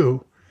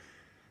you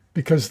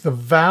because the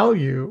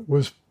value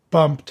was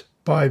bumped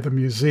by the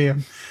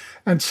museum.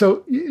 And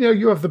so,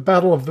 you have the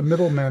battle of the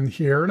middlemen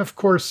here. And of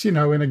course, in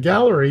a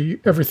gallery,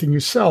 everything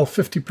you sell,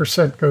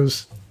 50%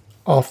 goes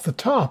off the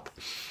top.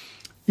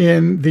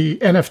 In the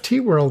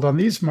NFT world on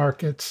these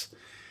markets,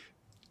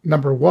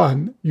 number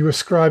one, you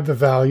ascribe the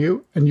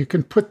value, and you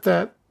can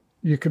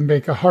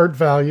make a hard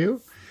value.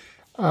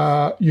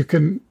 You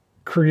can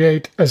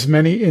create as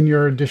many in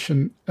your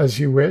edition as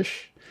you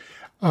wish.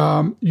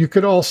 You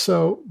could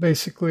also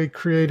basically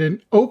create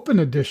an open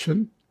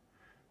edition.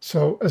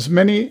 So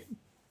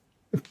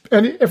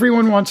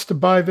everyone wants to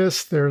buy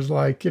this. There's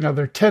they're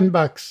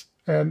 $10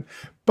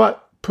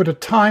 but put a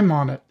time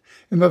on it.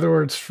 In other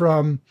words,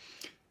 from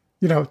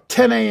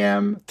 10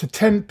 a.m. to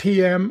 10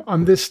 p.m.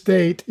 on this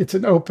date, it's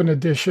an open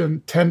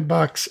edition,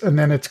 $10, and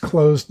then it's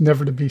closed,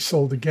 never to be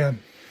sold again.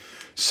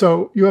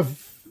 So you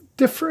have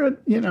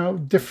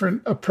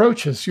different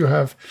approaches. You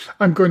have,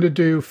 I'm going to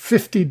do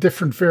 50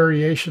 different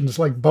variations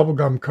like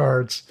bubblegum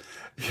cards,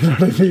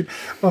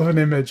 of an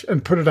image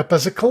and put it up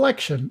as a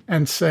collection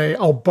and say,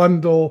 I'll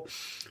bundle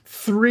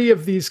 3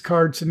 of these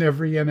cards in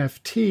every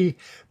NFT,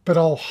 but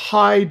I'll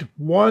hide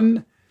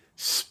one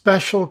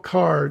special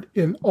card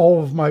in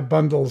all of my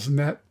bundles. And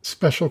that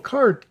special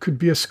card could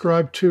be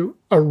ascribed to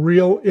a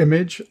real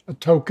image, a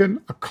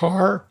token, a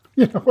car,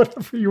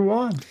 whatever you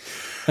want.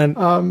 And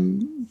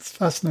it's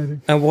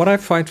fascinating. And what I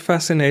find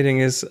fascinating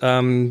is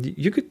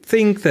you could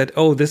think that,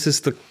 this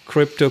is the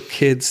crypto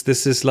kids.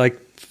 This is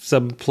like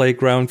some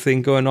playground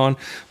thing going on.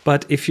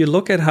 But if you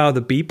look at how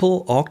the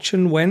Beeple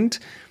auction went,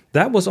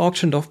 that was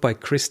auctioned off by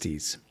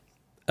Christie's,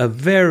 a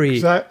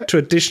very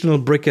traditional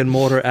brick and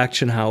mortar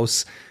auction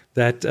house.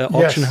 That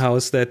auction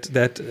house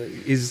that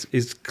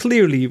is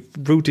clearly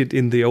rooted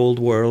in the old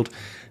world,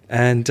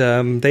 and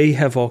they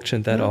have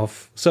auctioned that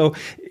off. So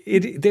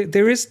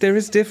there is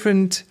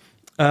different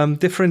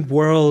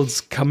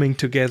worlds coming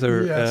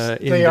together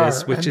in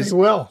this, which is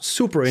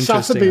super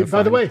interesting.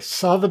 By the way,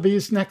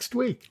 Sotheby's next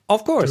week.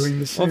 Of course,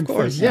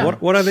 Yeah.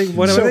 What are they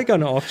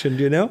going to auction?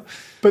 Do you know?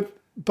 But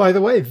by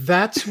the way,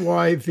 that's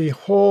why the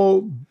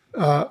whole.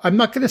 I'm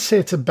not going to say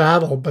it's a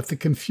battle, but the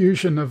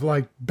confusion of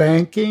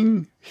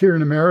banking here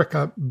in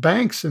America,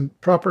 banks and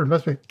proper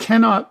investment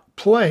cannot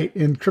play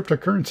in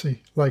cryptocurrency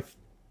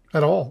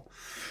at all.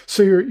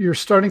 So you're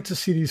starting to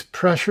see these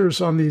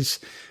pressures on these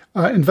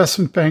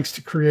investment banks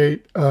to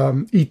create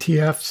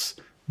ETFs,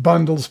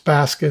 bundles,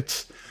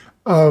 baskets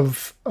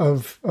of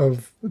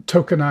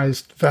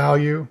tokenized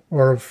value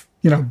or of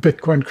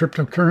Bitcoin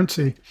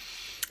cryptocurrency.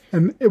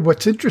 And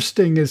what's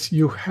interesting is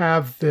you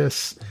have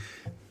this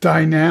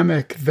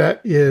dynamic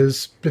that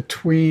is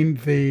between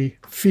the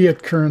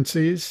fiat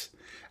currencies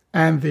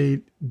and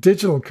the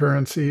digital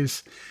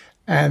currencies.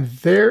 And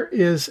there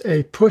is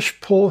a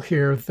push-pull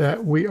here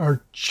that we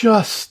are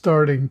just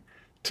starting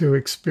to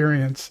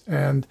experience.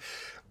 And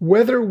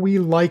whether we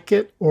like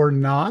it or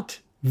not,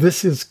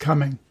 this is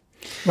coming.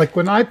 Like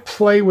when I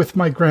play with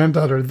my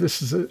granddaughter,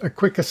 this is a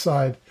quick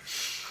aside.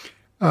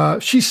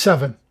 She's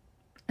 7,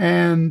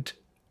 and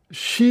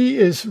she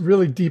is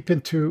really deep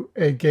into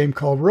a game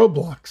called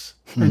Roblox.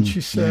 And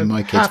she said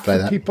half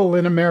the people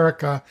in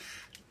America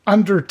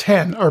under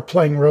 10 are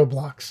playing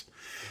Roblox.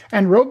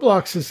 And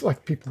Roblox is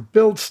like people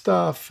build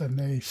stuff and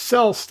they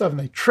sell stuff and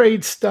they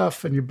trade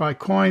stuff and you buy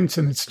coins,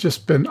 and it's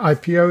just been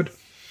IPO'd.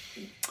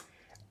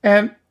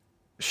 And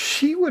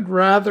she would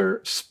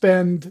rather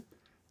spend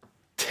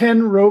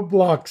 10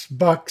 Roblox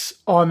bucks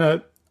on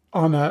a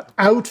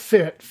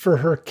outfit for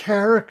her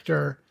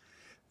character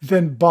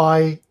than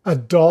buy a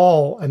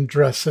doll and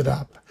dress it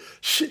up.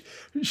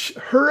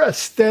 Her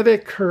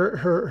aesthetic,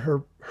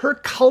 her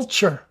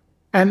culture,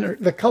 and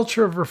the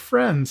culture of her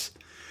friends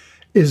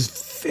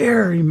is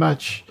very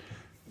much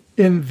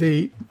in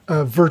the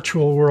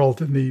virtual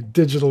world, in the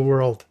digital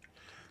world.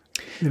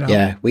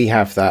 Yeah, we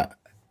have that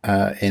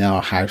in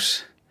our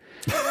house.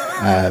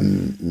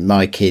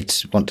 My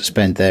kids want to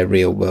spend their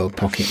real world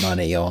pocket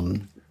money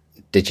on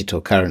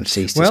digital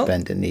currencies to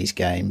spend in these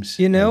games.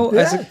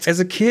 As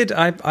a kid,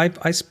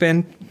 I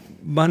spent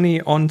money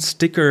on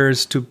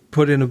stickers to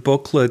put in a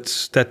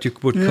booklet that you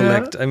would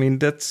collect. I mean,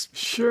 that's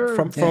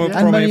from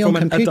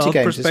an adult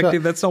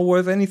perspective, that's not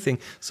worth anything.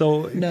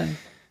 So no.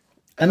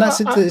 And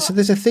so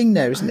there's a thing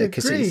there, isn't there?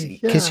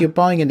 Because you're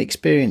buying an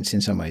experience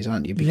in some ways,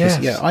 aren't you? Because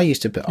I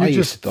used to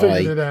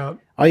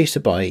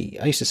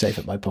save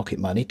up my pocket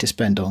money to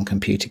spend on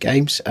computer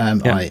games.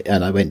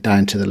 I went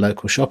down to the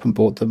local shop and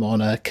bought them on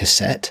a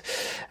cassette,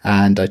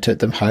 and I took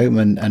them home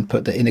and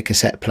put that in a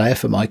cassette player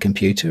for my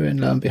computer,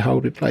 and lo and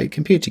behold, we played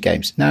computer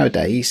games.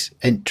 Nowadays,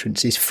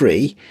 entrance is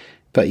free,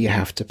 but you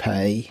have to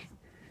pay.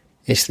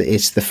 It's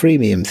the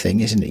freemium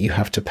thing, isn't it? You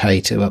have to pay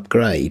to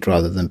upgrade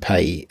rather than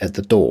pay at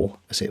the door,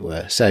 as it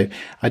were. So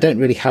I don't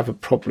really have a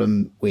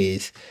problem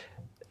with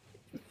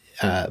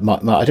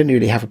I don't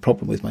really have a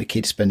problem with my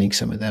kids spending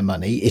some of their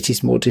money. It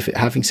is more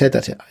difficult. Having said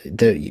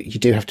that, you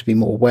do have to be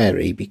more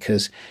wary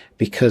because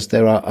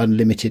there are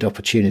unlimited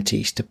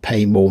opportunities to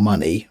pay more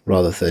money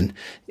rather than,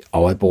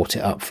 I bought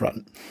it up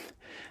front.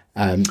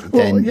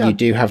 You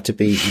do have to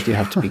be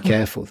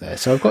careful there.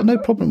 So I've got no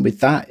problem with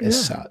that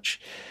as such.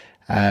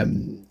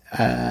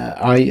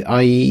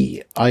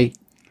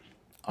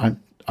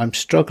 I'm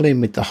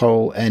struggling with the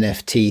whole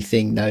NFT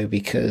thing though,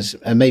 because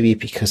maybe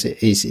because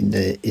it is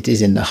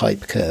in the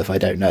hype curve. I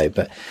don't know,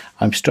 but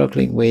I'm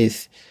struggling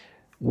with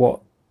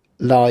what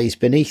lies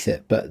beneath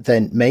it. But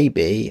then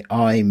maybe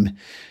I'm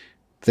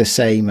the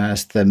same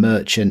as the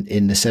merchant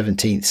in the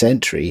 17th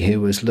century who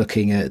was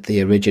looking at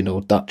the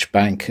original Dutch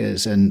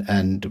bankers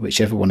and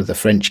whichever one of the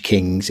French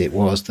kings it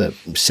was that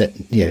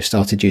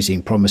started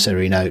using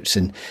promissory notes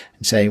and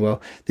saying,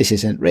 well, this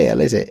isn't real,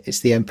 is it?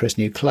 It's the emperor's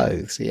new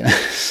clothes.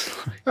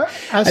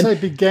 I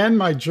began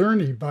my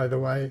journey, by the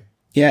way,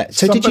 so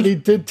somebody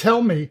did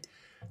tell me,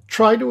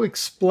 try to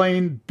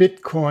explain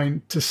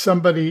Bitcoin to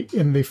somebody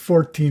in the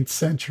 14th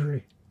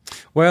century.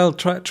 Well,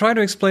 try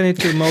to explain it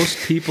to most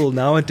people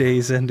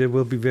nowadays, and it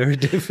will be very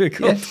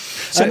difficult. Yeah.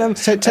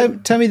 So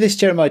tell me this,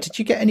 Jeremiah. Did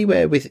you get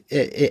anywhere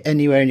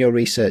in your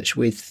research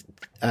with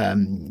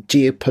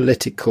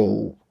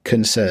geopolitical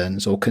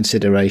concerns or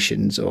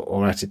considerations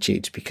or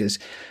attitudes? Because,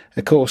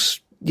 of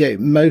course,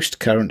 most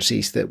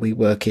currencies that we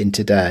work in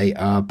today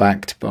are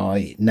backed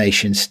by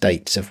nation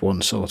states of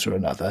one sort or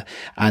another,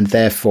 and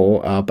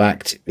therefore are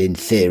backed, in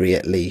theory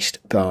at least,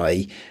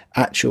 by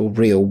actual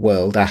real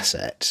world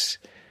assets.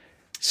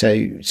 But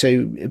I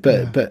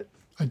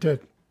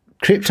did.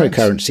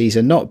 Cryptocurrencies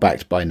are not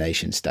backed by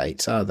nation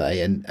states, are they?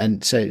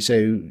 And so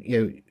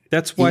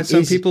that's why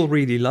some people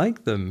really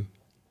like them.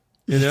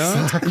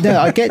 Exactly. No,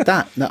 I get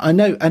that. No, I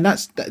know, and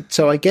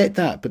so I get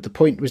that. But the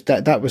point was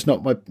that was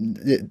not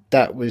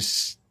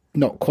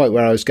quite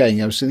where I was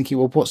going. I was thinking,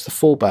 well, what's the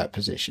fallback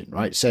position,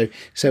 right? So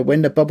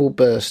when the bubble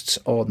bursts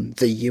on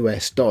the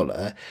US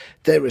dollar,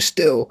 there are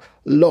still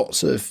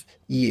lots of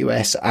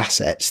US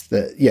assets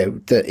that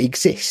that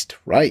exist,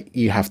 right?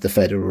 You have the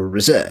Federal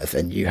Reserve,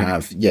 and you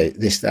have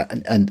this, that,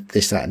 and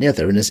this, that, and the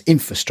other, and there's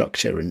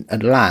infrastructure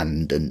and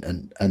land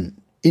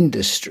and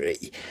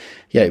industry,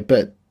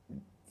 but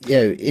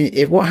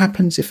what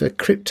happens if a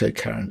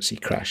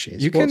cryptocurrency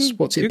crashes?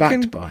 What's it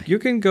backed by? You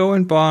can go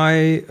and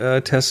buy a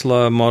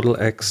Tesla Model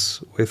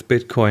X with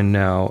Bitcoin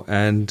now,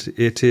 and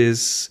it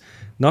is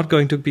not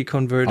going to be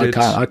converted.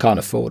 I can't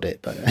afford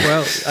it, but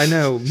well, I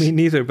know, me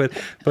neither. But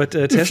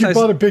if Tesla you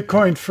bought a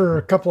Bitcoin for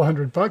a couple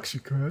 $100, you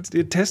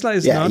could. Tesla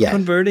is not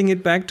converting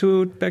it back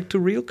to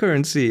real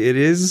currency. It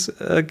is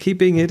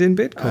keeping it in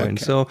Bitcoin. Okay.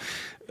 So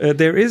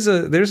there's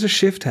a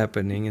shift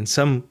happening in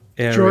some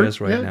areas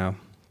now.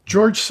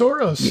 George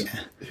Soros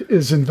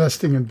is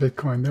investing in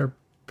Bitcoin. They're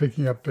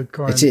picking up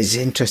Bitcoin. It is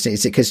interesting.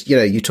 It's because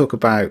you talk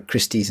about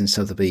Christie's and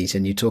Sotheby's,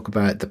 and you talk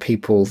about the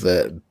people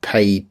that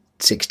paid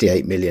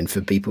 68 million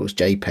for people's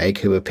JPEG,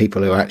 who are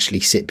people who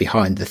actually sit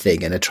behind the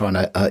thing and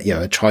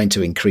are trying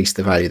to increase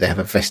the value. They have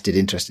a vested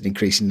interest in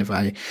increasing the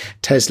value.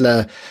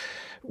 Tesla,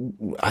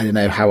 I don't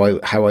know how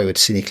I would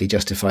cynically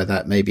justify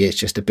that. Maybe it's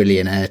just a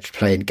billionaire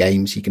playing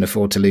games. He can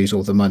afford to lose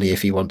all the money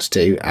if he wants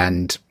to,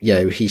 and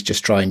he's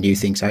just trying new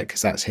things out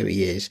because that's who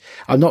he is.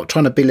 I'm not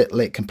trying to belittle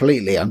it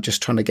completely. I'm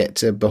just trying to get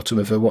to the bottom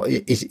of what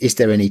is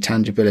there any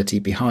tangibility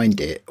behind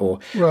it, or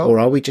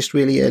are we just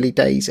really early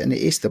days and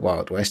it is the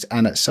Wild West?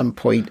 And at some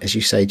point, as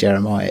you say,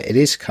 Jeremiah, it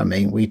is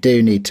coming. We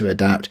do need to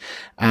adapt,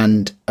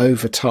 and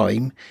over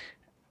time,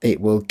 it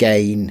will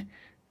gain.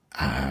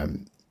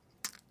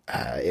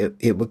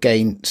 It will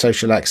gain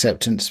social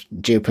acceptance,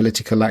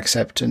 geopolitical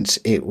acceptance.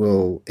 It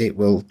will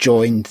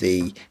join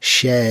the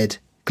shared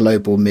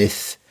global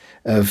myth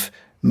of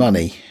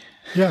money.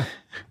 Yeah,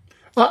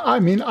 I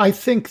mean, I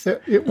think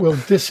that it will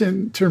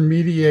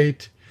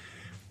disintermediate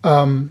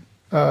in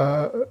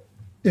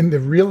the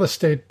real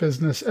estate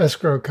business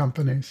escrow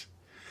companies.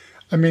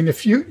 I mean,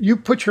 if you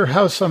put your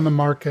house on the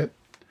market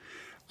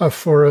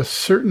for a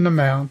certain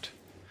amount,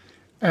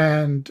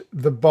 and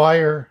the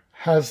buyer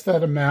has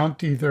that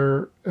amount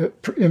either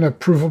in a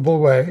provable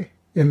way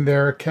in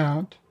their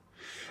account,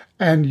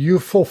 and you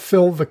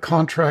fulfill the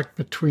contract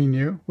between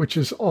you, which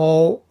is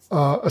all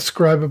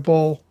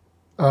ascribable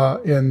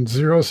in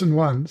zeros and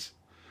ones,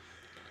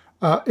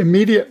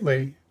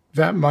 immediately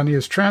that money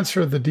is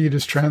transferred, the deed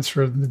is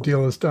transferred, and the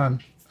deal is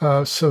done.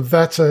 So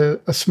that's a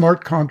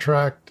smart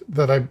contract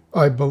that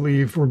I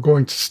believe we're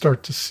going to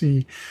start to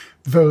see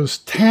those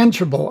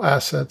tangible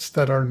assets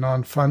that are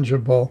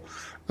non-fungible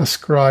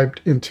ascribed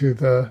into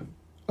the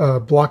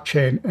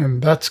blockchain,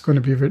 and that's going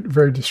to be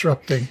very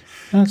disrupting.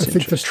 I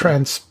think the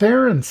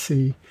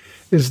transparency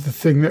is the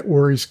thing that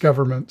worries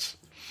governments.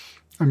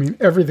 I mean,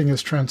 everything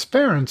is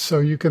transparent, so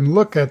you can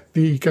look at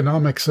the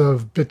economics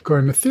of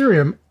Bitcoin,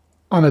 Ethereum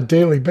on a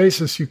daily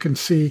basis. You can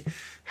see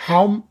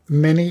how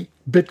many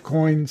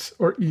Bitcoins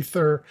or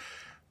Ether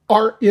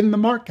are in the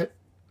market,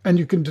 and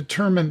you can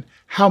determine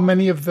how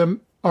many of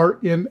them are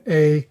in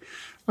a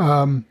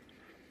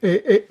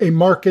a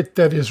market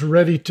that is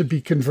ready to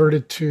be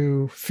converted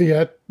to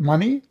fiat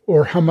money,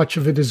 or how much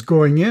of it is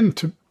going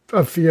into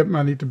fiat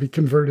money to be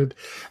converted.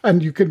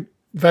 And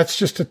that's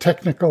just a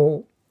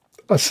technical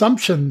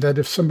assumption that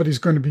if somebody's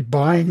going to be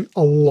buying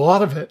a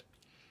lot of it,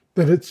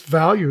 that its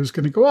value is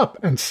going to go up,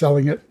 and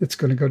selling it, it's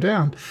going to go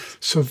down.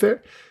 So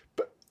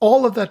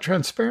all of that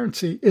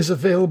transparency is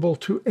available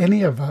to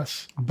any of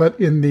us, but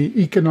in the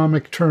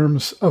economic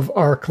terms of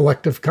our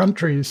collective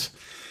countries,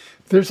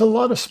 there's a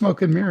lot of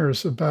smoke and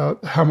mirrors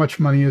about how much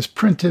money is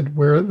printed,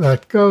 where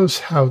that goes,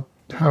 how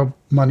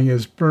money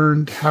is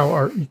burned, how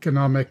our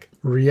economic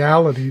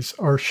realities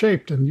are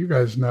shaped, and you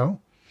guys know.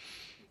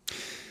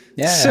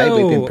 Yeah, so,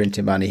 we've been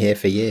printing money here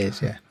for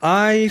years. Yeah,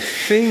 I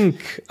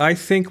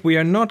think we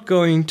are not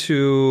going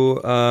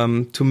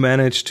to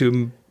manage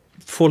to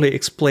fully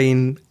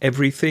explain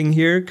everything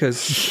here,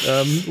 because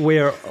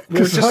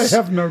I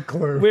have no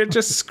clue. We're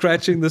just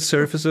scratching the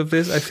surface of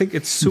this. I think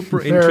it's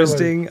super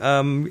interesting.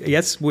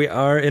 Yes, we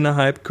are in a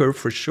hype curve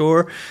for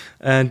sure,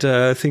 and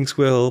things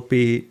will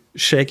be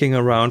shaking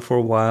around for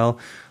a while.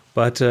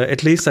 But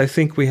at least I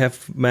think we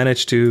have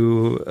managed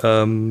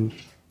to,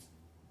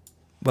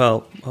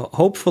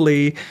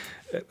 hopefully,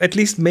 at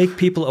least make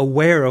people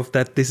aware of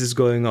that this is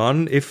going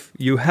on. If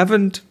you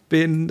haven't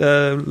been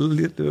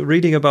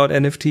reading about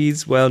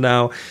NFTs, well,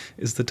 now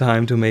is the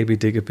time to maybe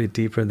dig a bit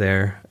deeper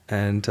there.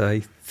 And I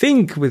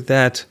think with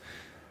that,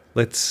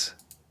 we're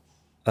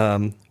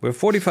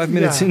 45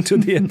 minutes into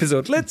the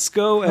episode. Let's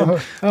go and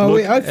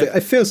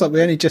it feels like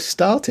we only just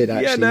started.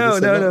 Actually, no.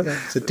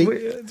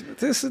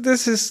 This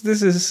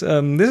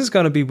is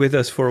going to be with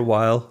us for a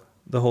while.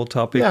 The whole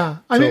topic. Yeah,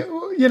 I mean,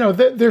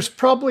 there's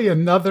probably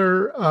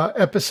another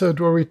episode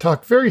where we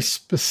talk very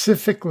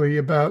specifically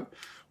about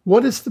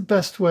what is the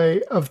best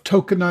way of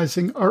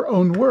tokenizing our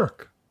own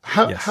work.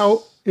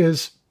 How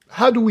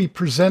do we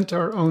present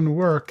our own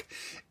work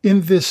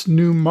in this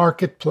new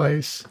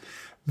marketplace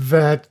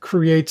that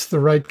creates the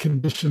right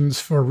conditions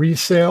for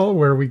resale,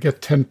 where we get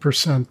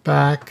 10%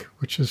 back,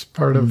 which is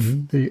part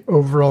of the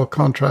overall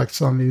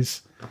contracts on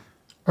these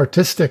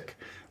artistic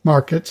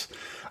markets.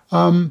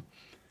 And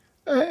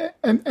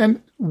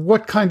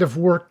what kind of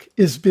work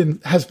has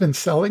been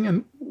selling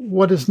and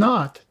what is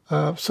not.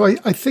 So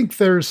I think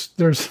there's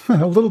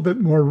a little bit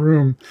more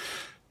room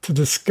to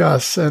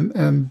discuss.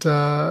 And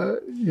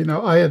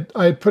I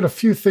had put a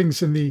few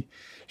things in the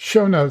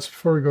show notes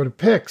before we go to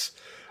picks.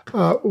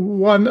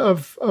 One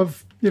of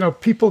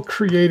people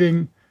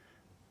creating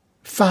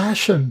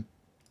fashion.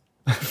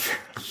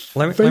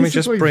 Let me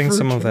just bring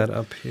some of that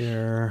up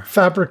here.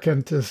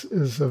 Fabricant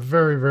is a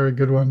very, very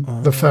good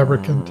one. The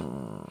Fabricant.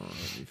 Let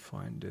me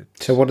find it.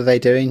 So what are they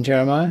doing,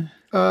 Jeremiah?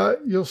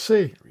 You'll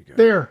see.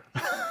 There.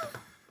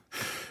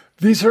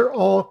 These are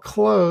all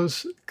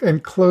clothes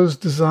and clothes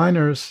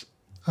designers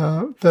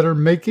that are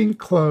making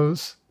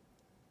clothes.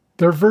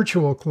 They're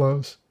virtual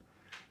clothes.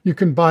 You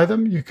can buy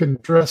them. You can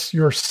dress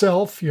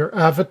yourself, your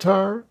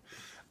avatar,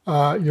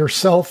 your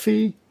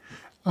selfie,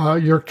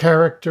 your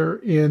character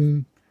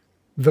in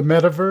the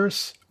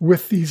metaverse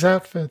with these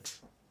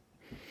outfits.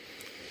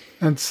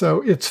 And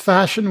so it's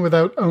fashion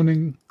without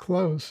owning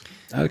clothes.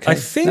 Okay,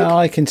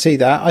 I can see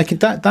that.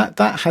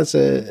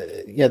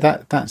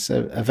 That's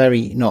a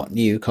very not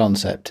new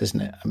concept,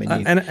 isn't it? I mean,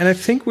 and I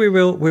think we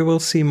will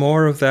see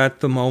more of that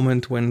the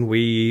moment when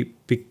we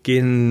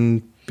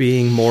begin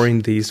being more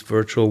in these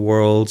virtual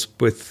worlds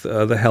with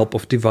the help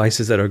of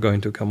devices that are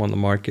going to come on the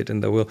market,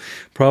 and that will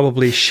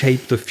probably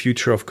shape the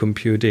future of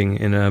computing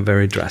in a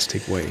very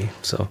drastic way.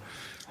 So,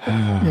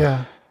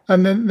 yeah.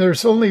 And then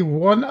there's only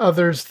one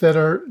others that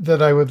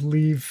I would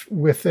leave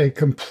with a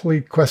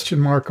complete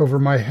question mark over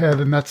my head,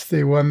 and that's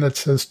the one that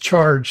says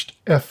charged,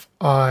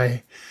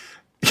 F-I,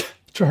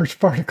 charged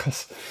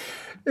particles.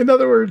 In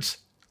other words,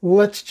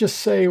 let's just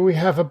say we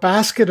have a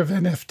basket of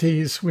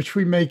NFTs, which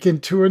we make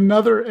into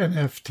another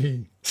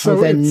NFT. So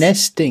they're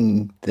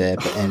nesting their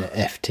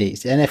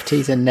NFTs.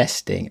 NFTs are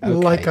nesting. Okay.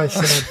 Like I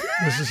said,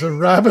 this is a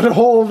rabbit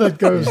hole that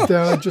goes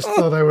down. I just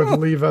thought I would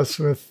leave us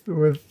with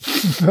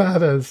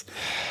that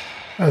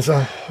as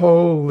a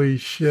holy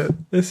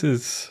shit. This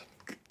is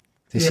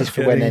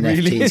for when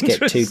NFTs really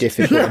get too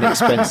difficult and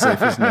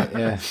expensive, isn't it?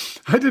 Yeah.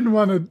 I didn't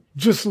want to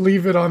just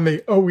leave it on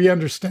we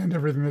understand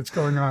everything that's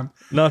going on.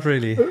 Not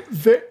really.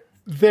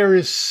 There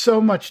is so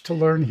much to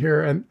learn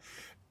here, and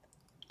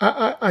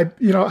I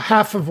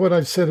half of what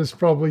I've said is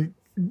probably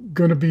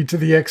going to be to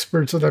the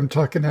experts that I'm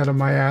talking out of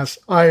my ass.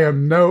 I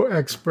am no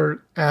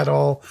expert at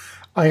all.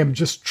 I am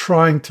just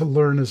trying to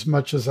learn as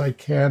much as I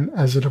can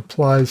as it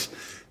applies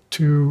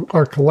to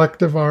our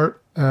collective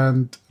art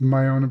and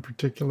my own in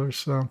particular.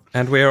 So,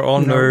 and we are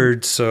all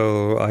nerds,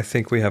 so I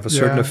think we have a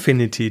certain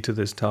affinity to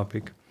this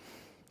topic.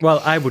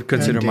 Well, I would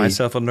consider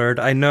myself a nerd.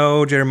 I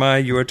know, Jeremiah,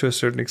 you are to a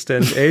certain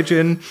extent.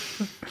 Adrian,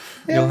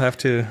 you'll have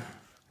to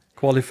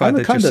qualify I'm a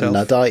that kind yourself? of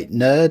Luddite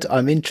nerd.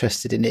 I'm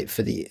interested in it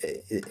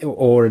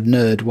or a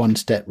nerd one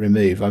step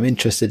removed. I'm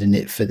interested in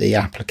it for the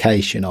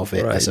application of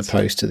it as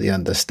opposed to the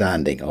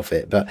understanding of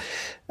it. But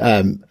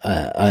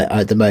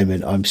at the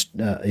moment, I'm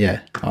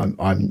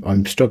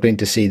struggling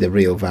to see the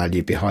real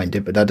value behind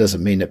it. But that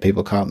doesn't mean that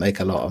people can't make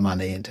a lot of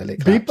money until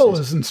it collapses. People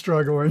isn't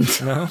struggling.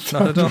 No,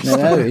 not at all.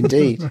 No,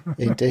 indeed.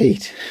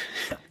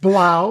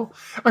 Blow.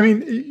 I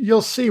mean,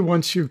 you'll see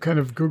once you kind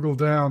of Google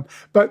down.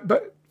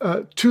 But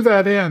to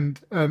that end,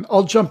 and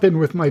I'll jump in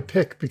with my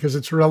pick because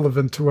it's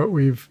relevant to what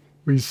we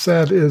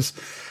said, is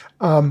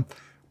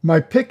my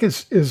pick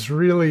is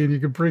really, and you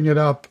could bring it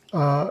up,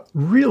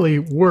 really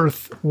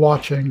worth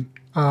watching.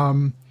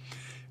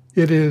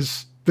 It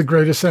is the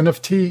greatest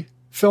NFT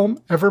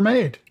film ever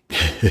made.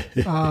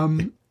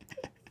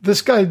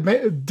 This guy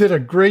did a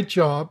great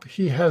job.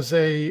 He has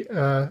a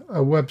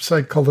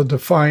website called The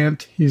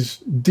Defiant. He's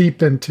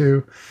deep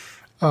into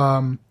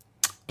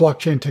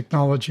blockchain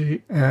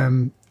technology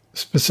and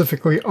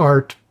specifically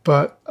art,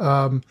 but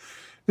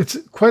it's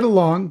quite a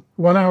long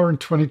 1 hour and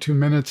 22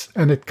 minutes,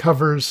 and it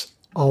covers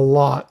a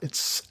lot.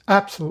 It's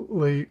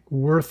absolutely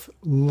worth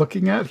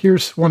looking at.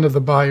 Here's one of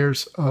the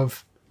buyers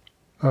of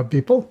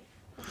Beeple,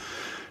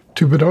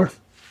 Tubador.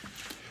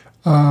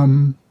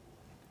 And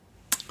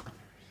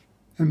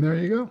there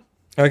you go.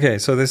 Okay,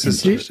 so this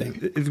is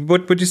interesting.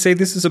 What would you say?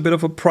 This is a bit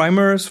of a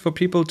primer for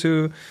people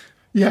to.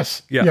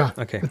 Yes. Yeah.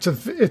 Okay.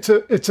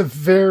 It's a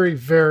very,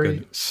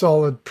 very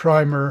solid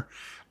primer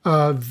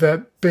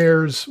that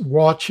bears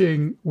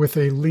watching with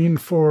a lean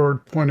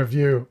forward point of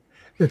view.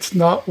 It's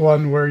not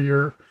one where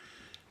you're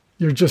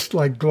just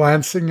like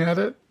glancing at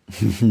it.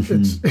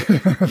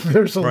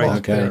 There's a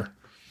lot there.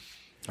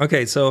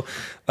 Okay, so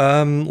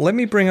let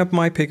me bring up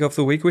my pick of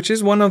the week, which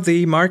is one of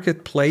the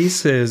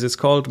marketplaces. It's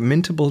called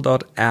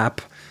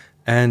Mintable.app,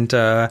 and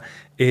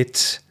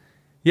it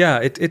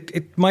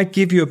might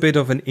give you a bit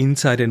of an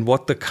insight in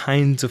what the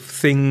kinds of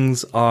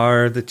things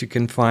are that you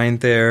can find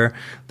there.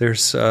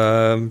 There's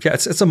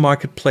it's a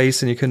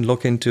marketplace, and you can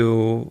look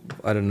into,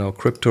 I don't know,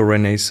 Crypto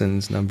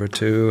Renaissance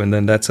 #2, and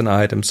then that's an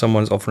item.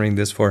 Someone's offering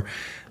this for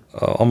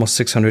almost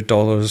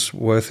 $600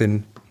 worth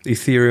in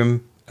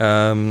Ethereum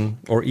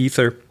or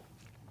Ether.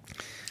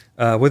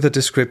 With a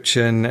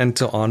description and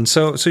so on,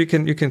 so you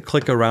can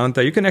click around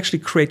there. You can actually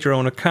create your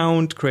own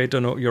account, create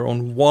your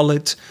own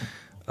wallet,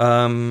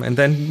 and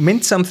then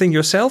mint something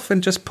yourself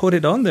and just put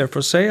it on there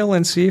for sale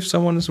and see if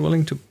someone is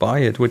willing to buy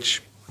it.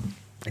 Which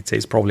I'd say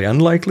is probably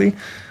unlikely,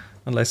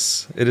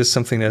 unless it is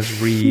something that's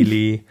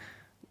really.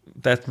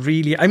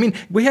 I mean,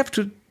 we have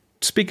to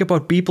speak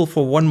about Beeple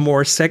for one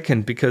more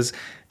second because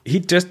he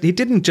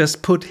didn't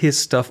just put his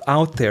stuff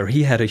out there.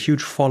 He had a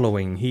huge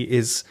following. He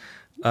is.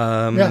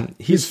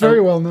 He's very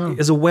well known.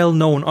 As a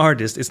well-known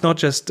artist. It's not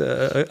just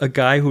a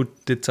guy who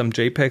did some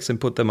JPEGs and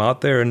put them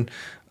out there and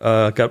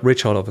got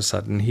rich all of a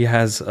sudden. He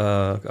has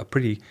a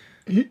pretty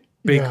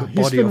big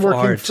body of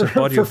art,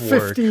 for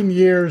 15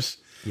 years.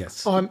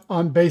 Yes,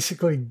 on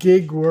basically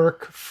gig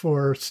work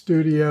for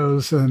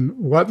studios and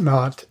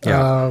whatnot.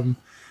 Yeah.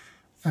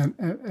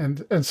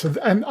 And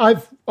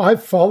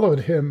I've followed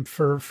him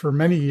for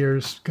many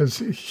years because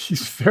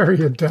he's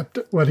very adept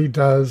at what he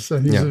does,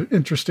 and he's an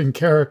interesting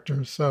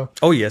character. So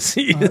yes,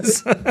 he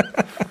is.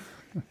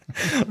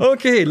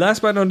 Okay,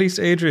 last but not least,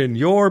 Adrian,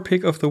 your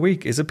pick of the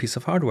week is a piece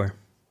of hardware.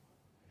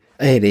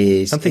 It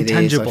is something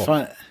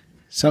tangible.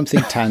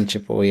 Something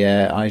tangible.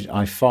 Yeah,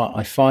 I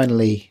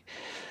finally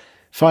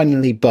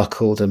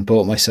buckled and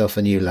bought myself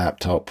a new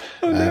laptop.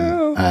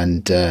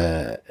 And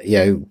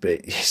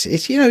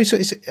it's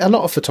a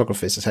lot of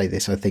photographers say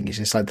this. I think it's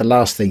just like the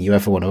last thing you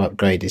ever want to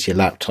upgrade is your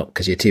laptop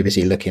because you're too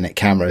busy looking at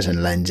cameras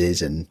and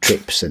lenses and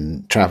trips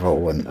and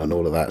travel and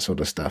all of that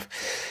sort of stuff.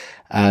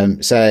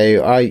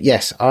 So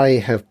I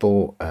have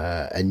bought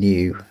a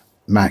new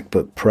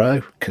MacBook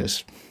Pro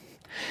because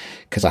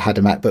I had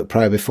a MacBook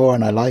Pro before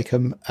and I like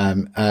them.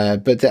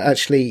 But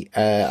actually,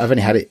 I've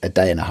only had it a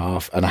day and a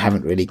half and I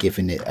haven't really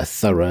given it a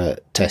thorough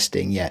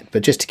testing yet.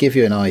 But just to give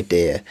you an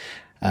idea,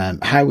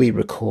 how we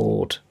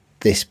record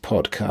this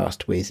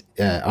podcast with,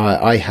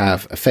 I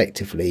have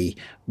effectively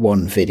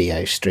one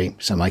video stream.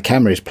 So my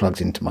camera is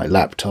plugged into my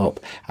laptop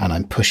and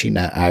I'm pushing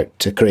that out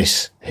to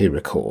Chris, who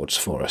records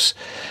for us.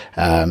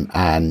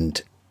 And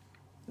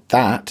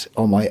that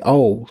on my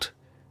old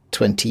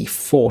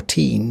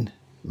 2014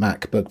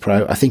 MacBook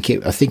Pro, I think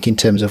in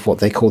terms of what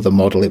they call the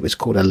model, it was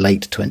called a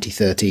late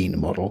 2013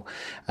 model.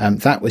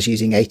 That was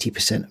using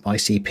 80% of my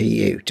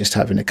CPU, just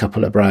having a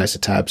couple of browser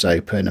tabs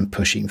open and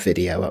pushing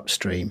video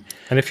upstream.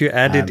 And if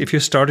you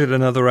started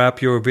another app,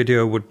 your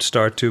video would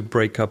start to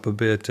break up a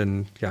bit,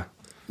 and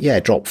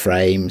drop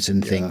frames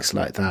and things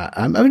like that.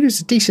 I mean, it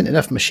was a decent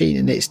enough machine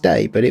in its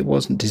day, but it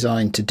wasn't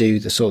designed to do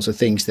the sorts of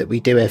things that we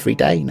do every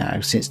day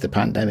now since the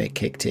pandemic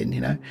kicked in,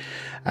 you know.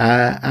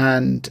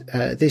 And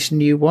this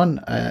new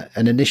one,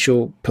 an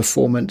initial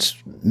performance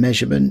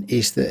measurement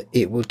is that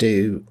it will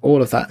do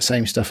all of that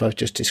same stuff I've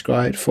just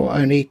described for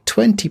only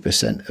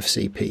 20% of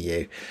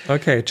CPU.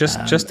 Okay,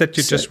 just that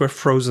you just were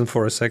frozen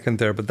for a second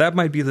there, but that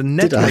might be the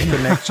network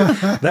connection.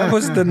 That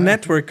was the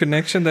network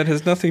connection that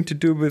has nothing to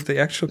do with the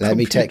actual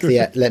computer.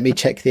 Let me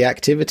check the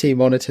activity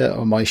monitor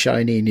on my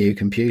shiny new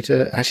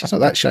computer. Actually, it's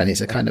not that shiny.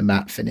 It's a kind of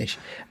matte finish.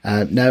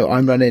 No,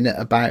 I'm running at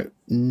about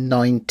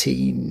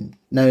 20,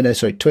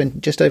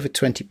 just over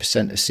 20%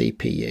 of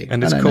CPU.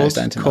 And it's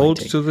cold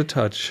to the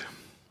touch.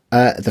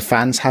 The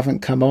fans haven't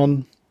come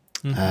on,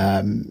 you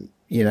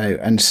know,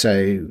 and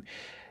so,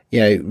 you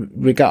know,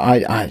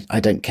 I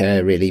don't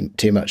care really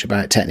too much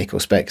about technical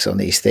specs on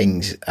these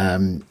things.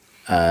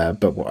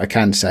 But what I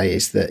can say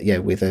is that, you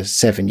know, with a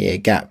 7-year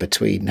gap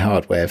between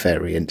hardware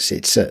variants,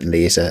 it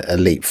certainly is a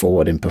leap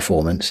forward in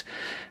performance.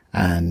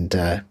 And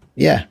if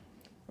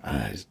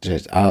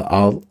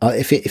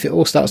it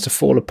all starts to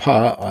fall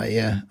apart,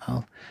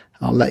 I'll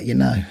let you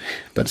know.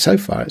 But so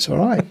far, it's all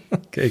right.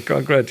 Okay,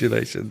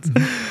 congratulations.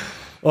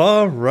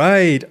 All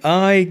right,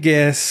 I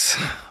guess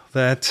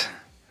that's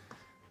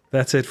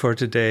it for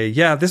today.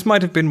 Yeah, this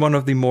might have been one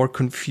of the more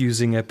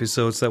confusing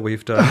episodes that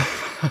we've done.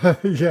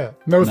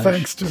 No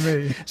thanks to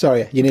me.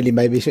 Sorry, you nearly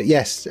made me.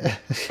 Yes,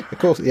 of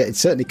course. Yeah, it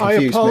certainly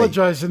confused me. I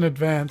apologize in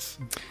advance.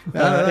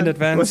 In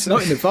advance. Well, it's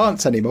not in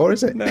advance anymore,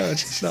 is it? No,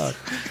 it's not.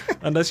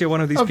 Unless you're one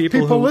of these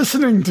people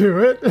listening to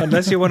it.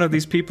 Unless you're one of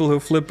these people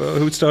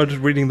who started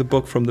reading the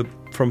book from the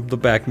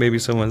back. Maybe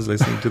someone's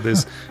listening to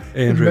this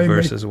in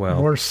reverse as well.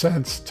 More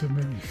sense to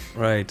me.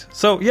 Right.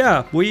 So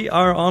yeah, we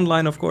are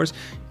online, of course.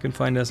 You can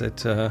find us at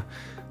the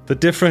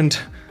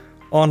different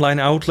online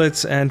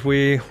outlets, and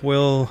we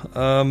will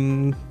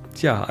I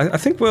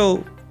think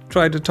we'll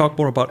try to talk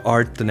more about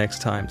art the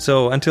next time.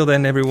 So until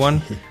then,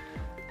 everyone,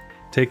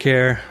 take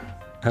care,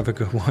 have a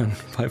good one.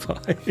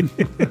 Bye-bye.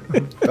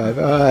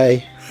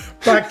 Bye-bye.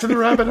 Back to the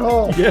rabbit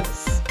hole.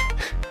 Yes.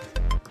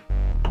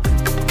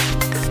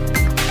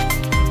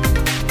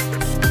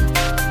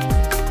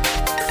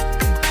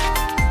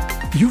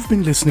 You've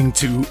been listening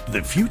to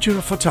The Future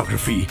of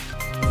Photography.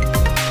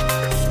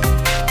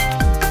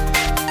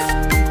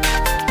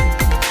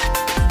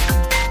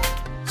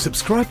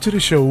 Subscribe to the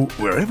show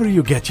wherever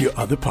you get your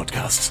other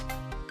podcasts.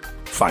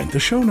 Find the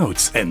show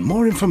notes and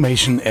more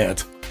information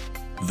at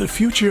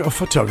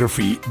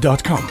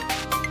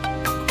thefutureofphotography.com.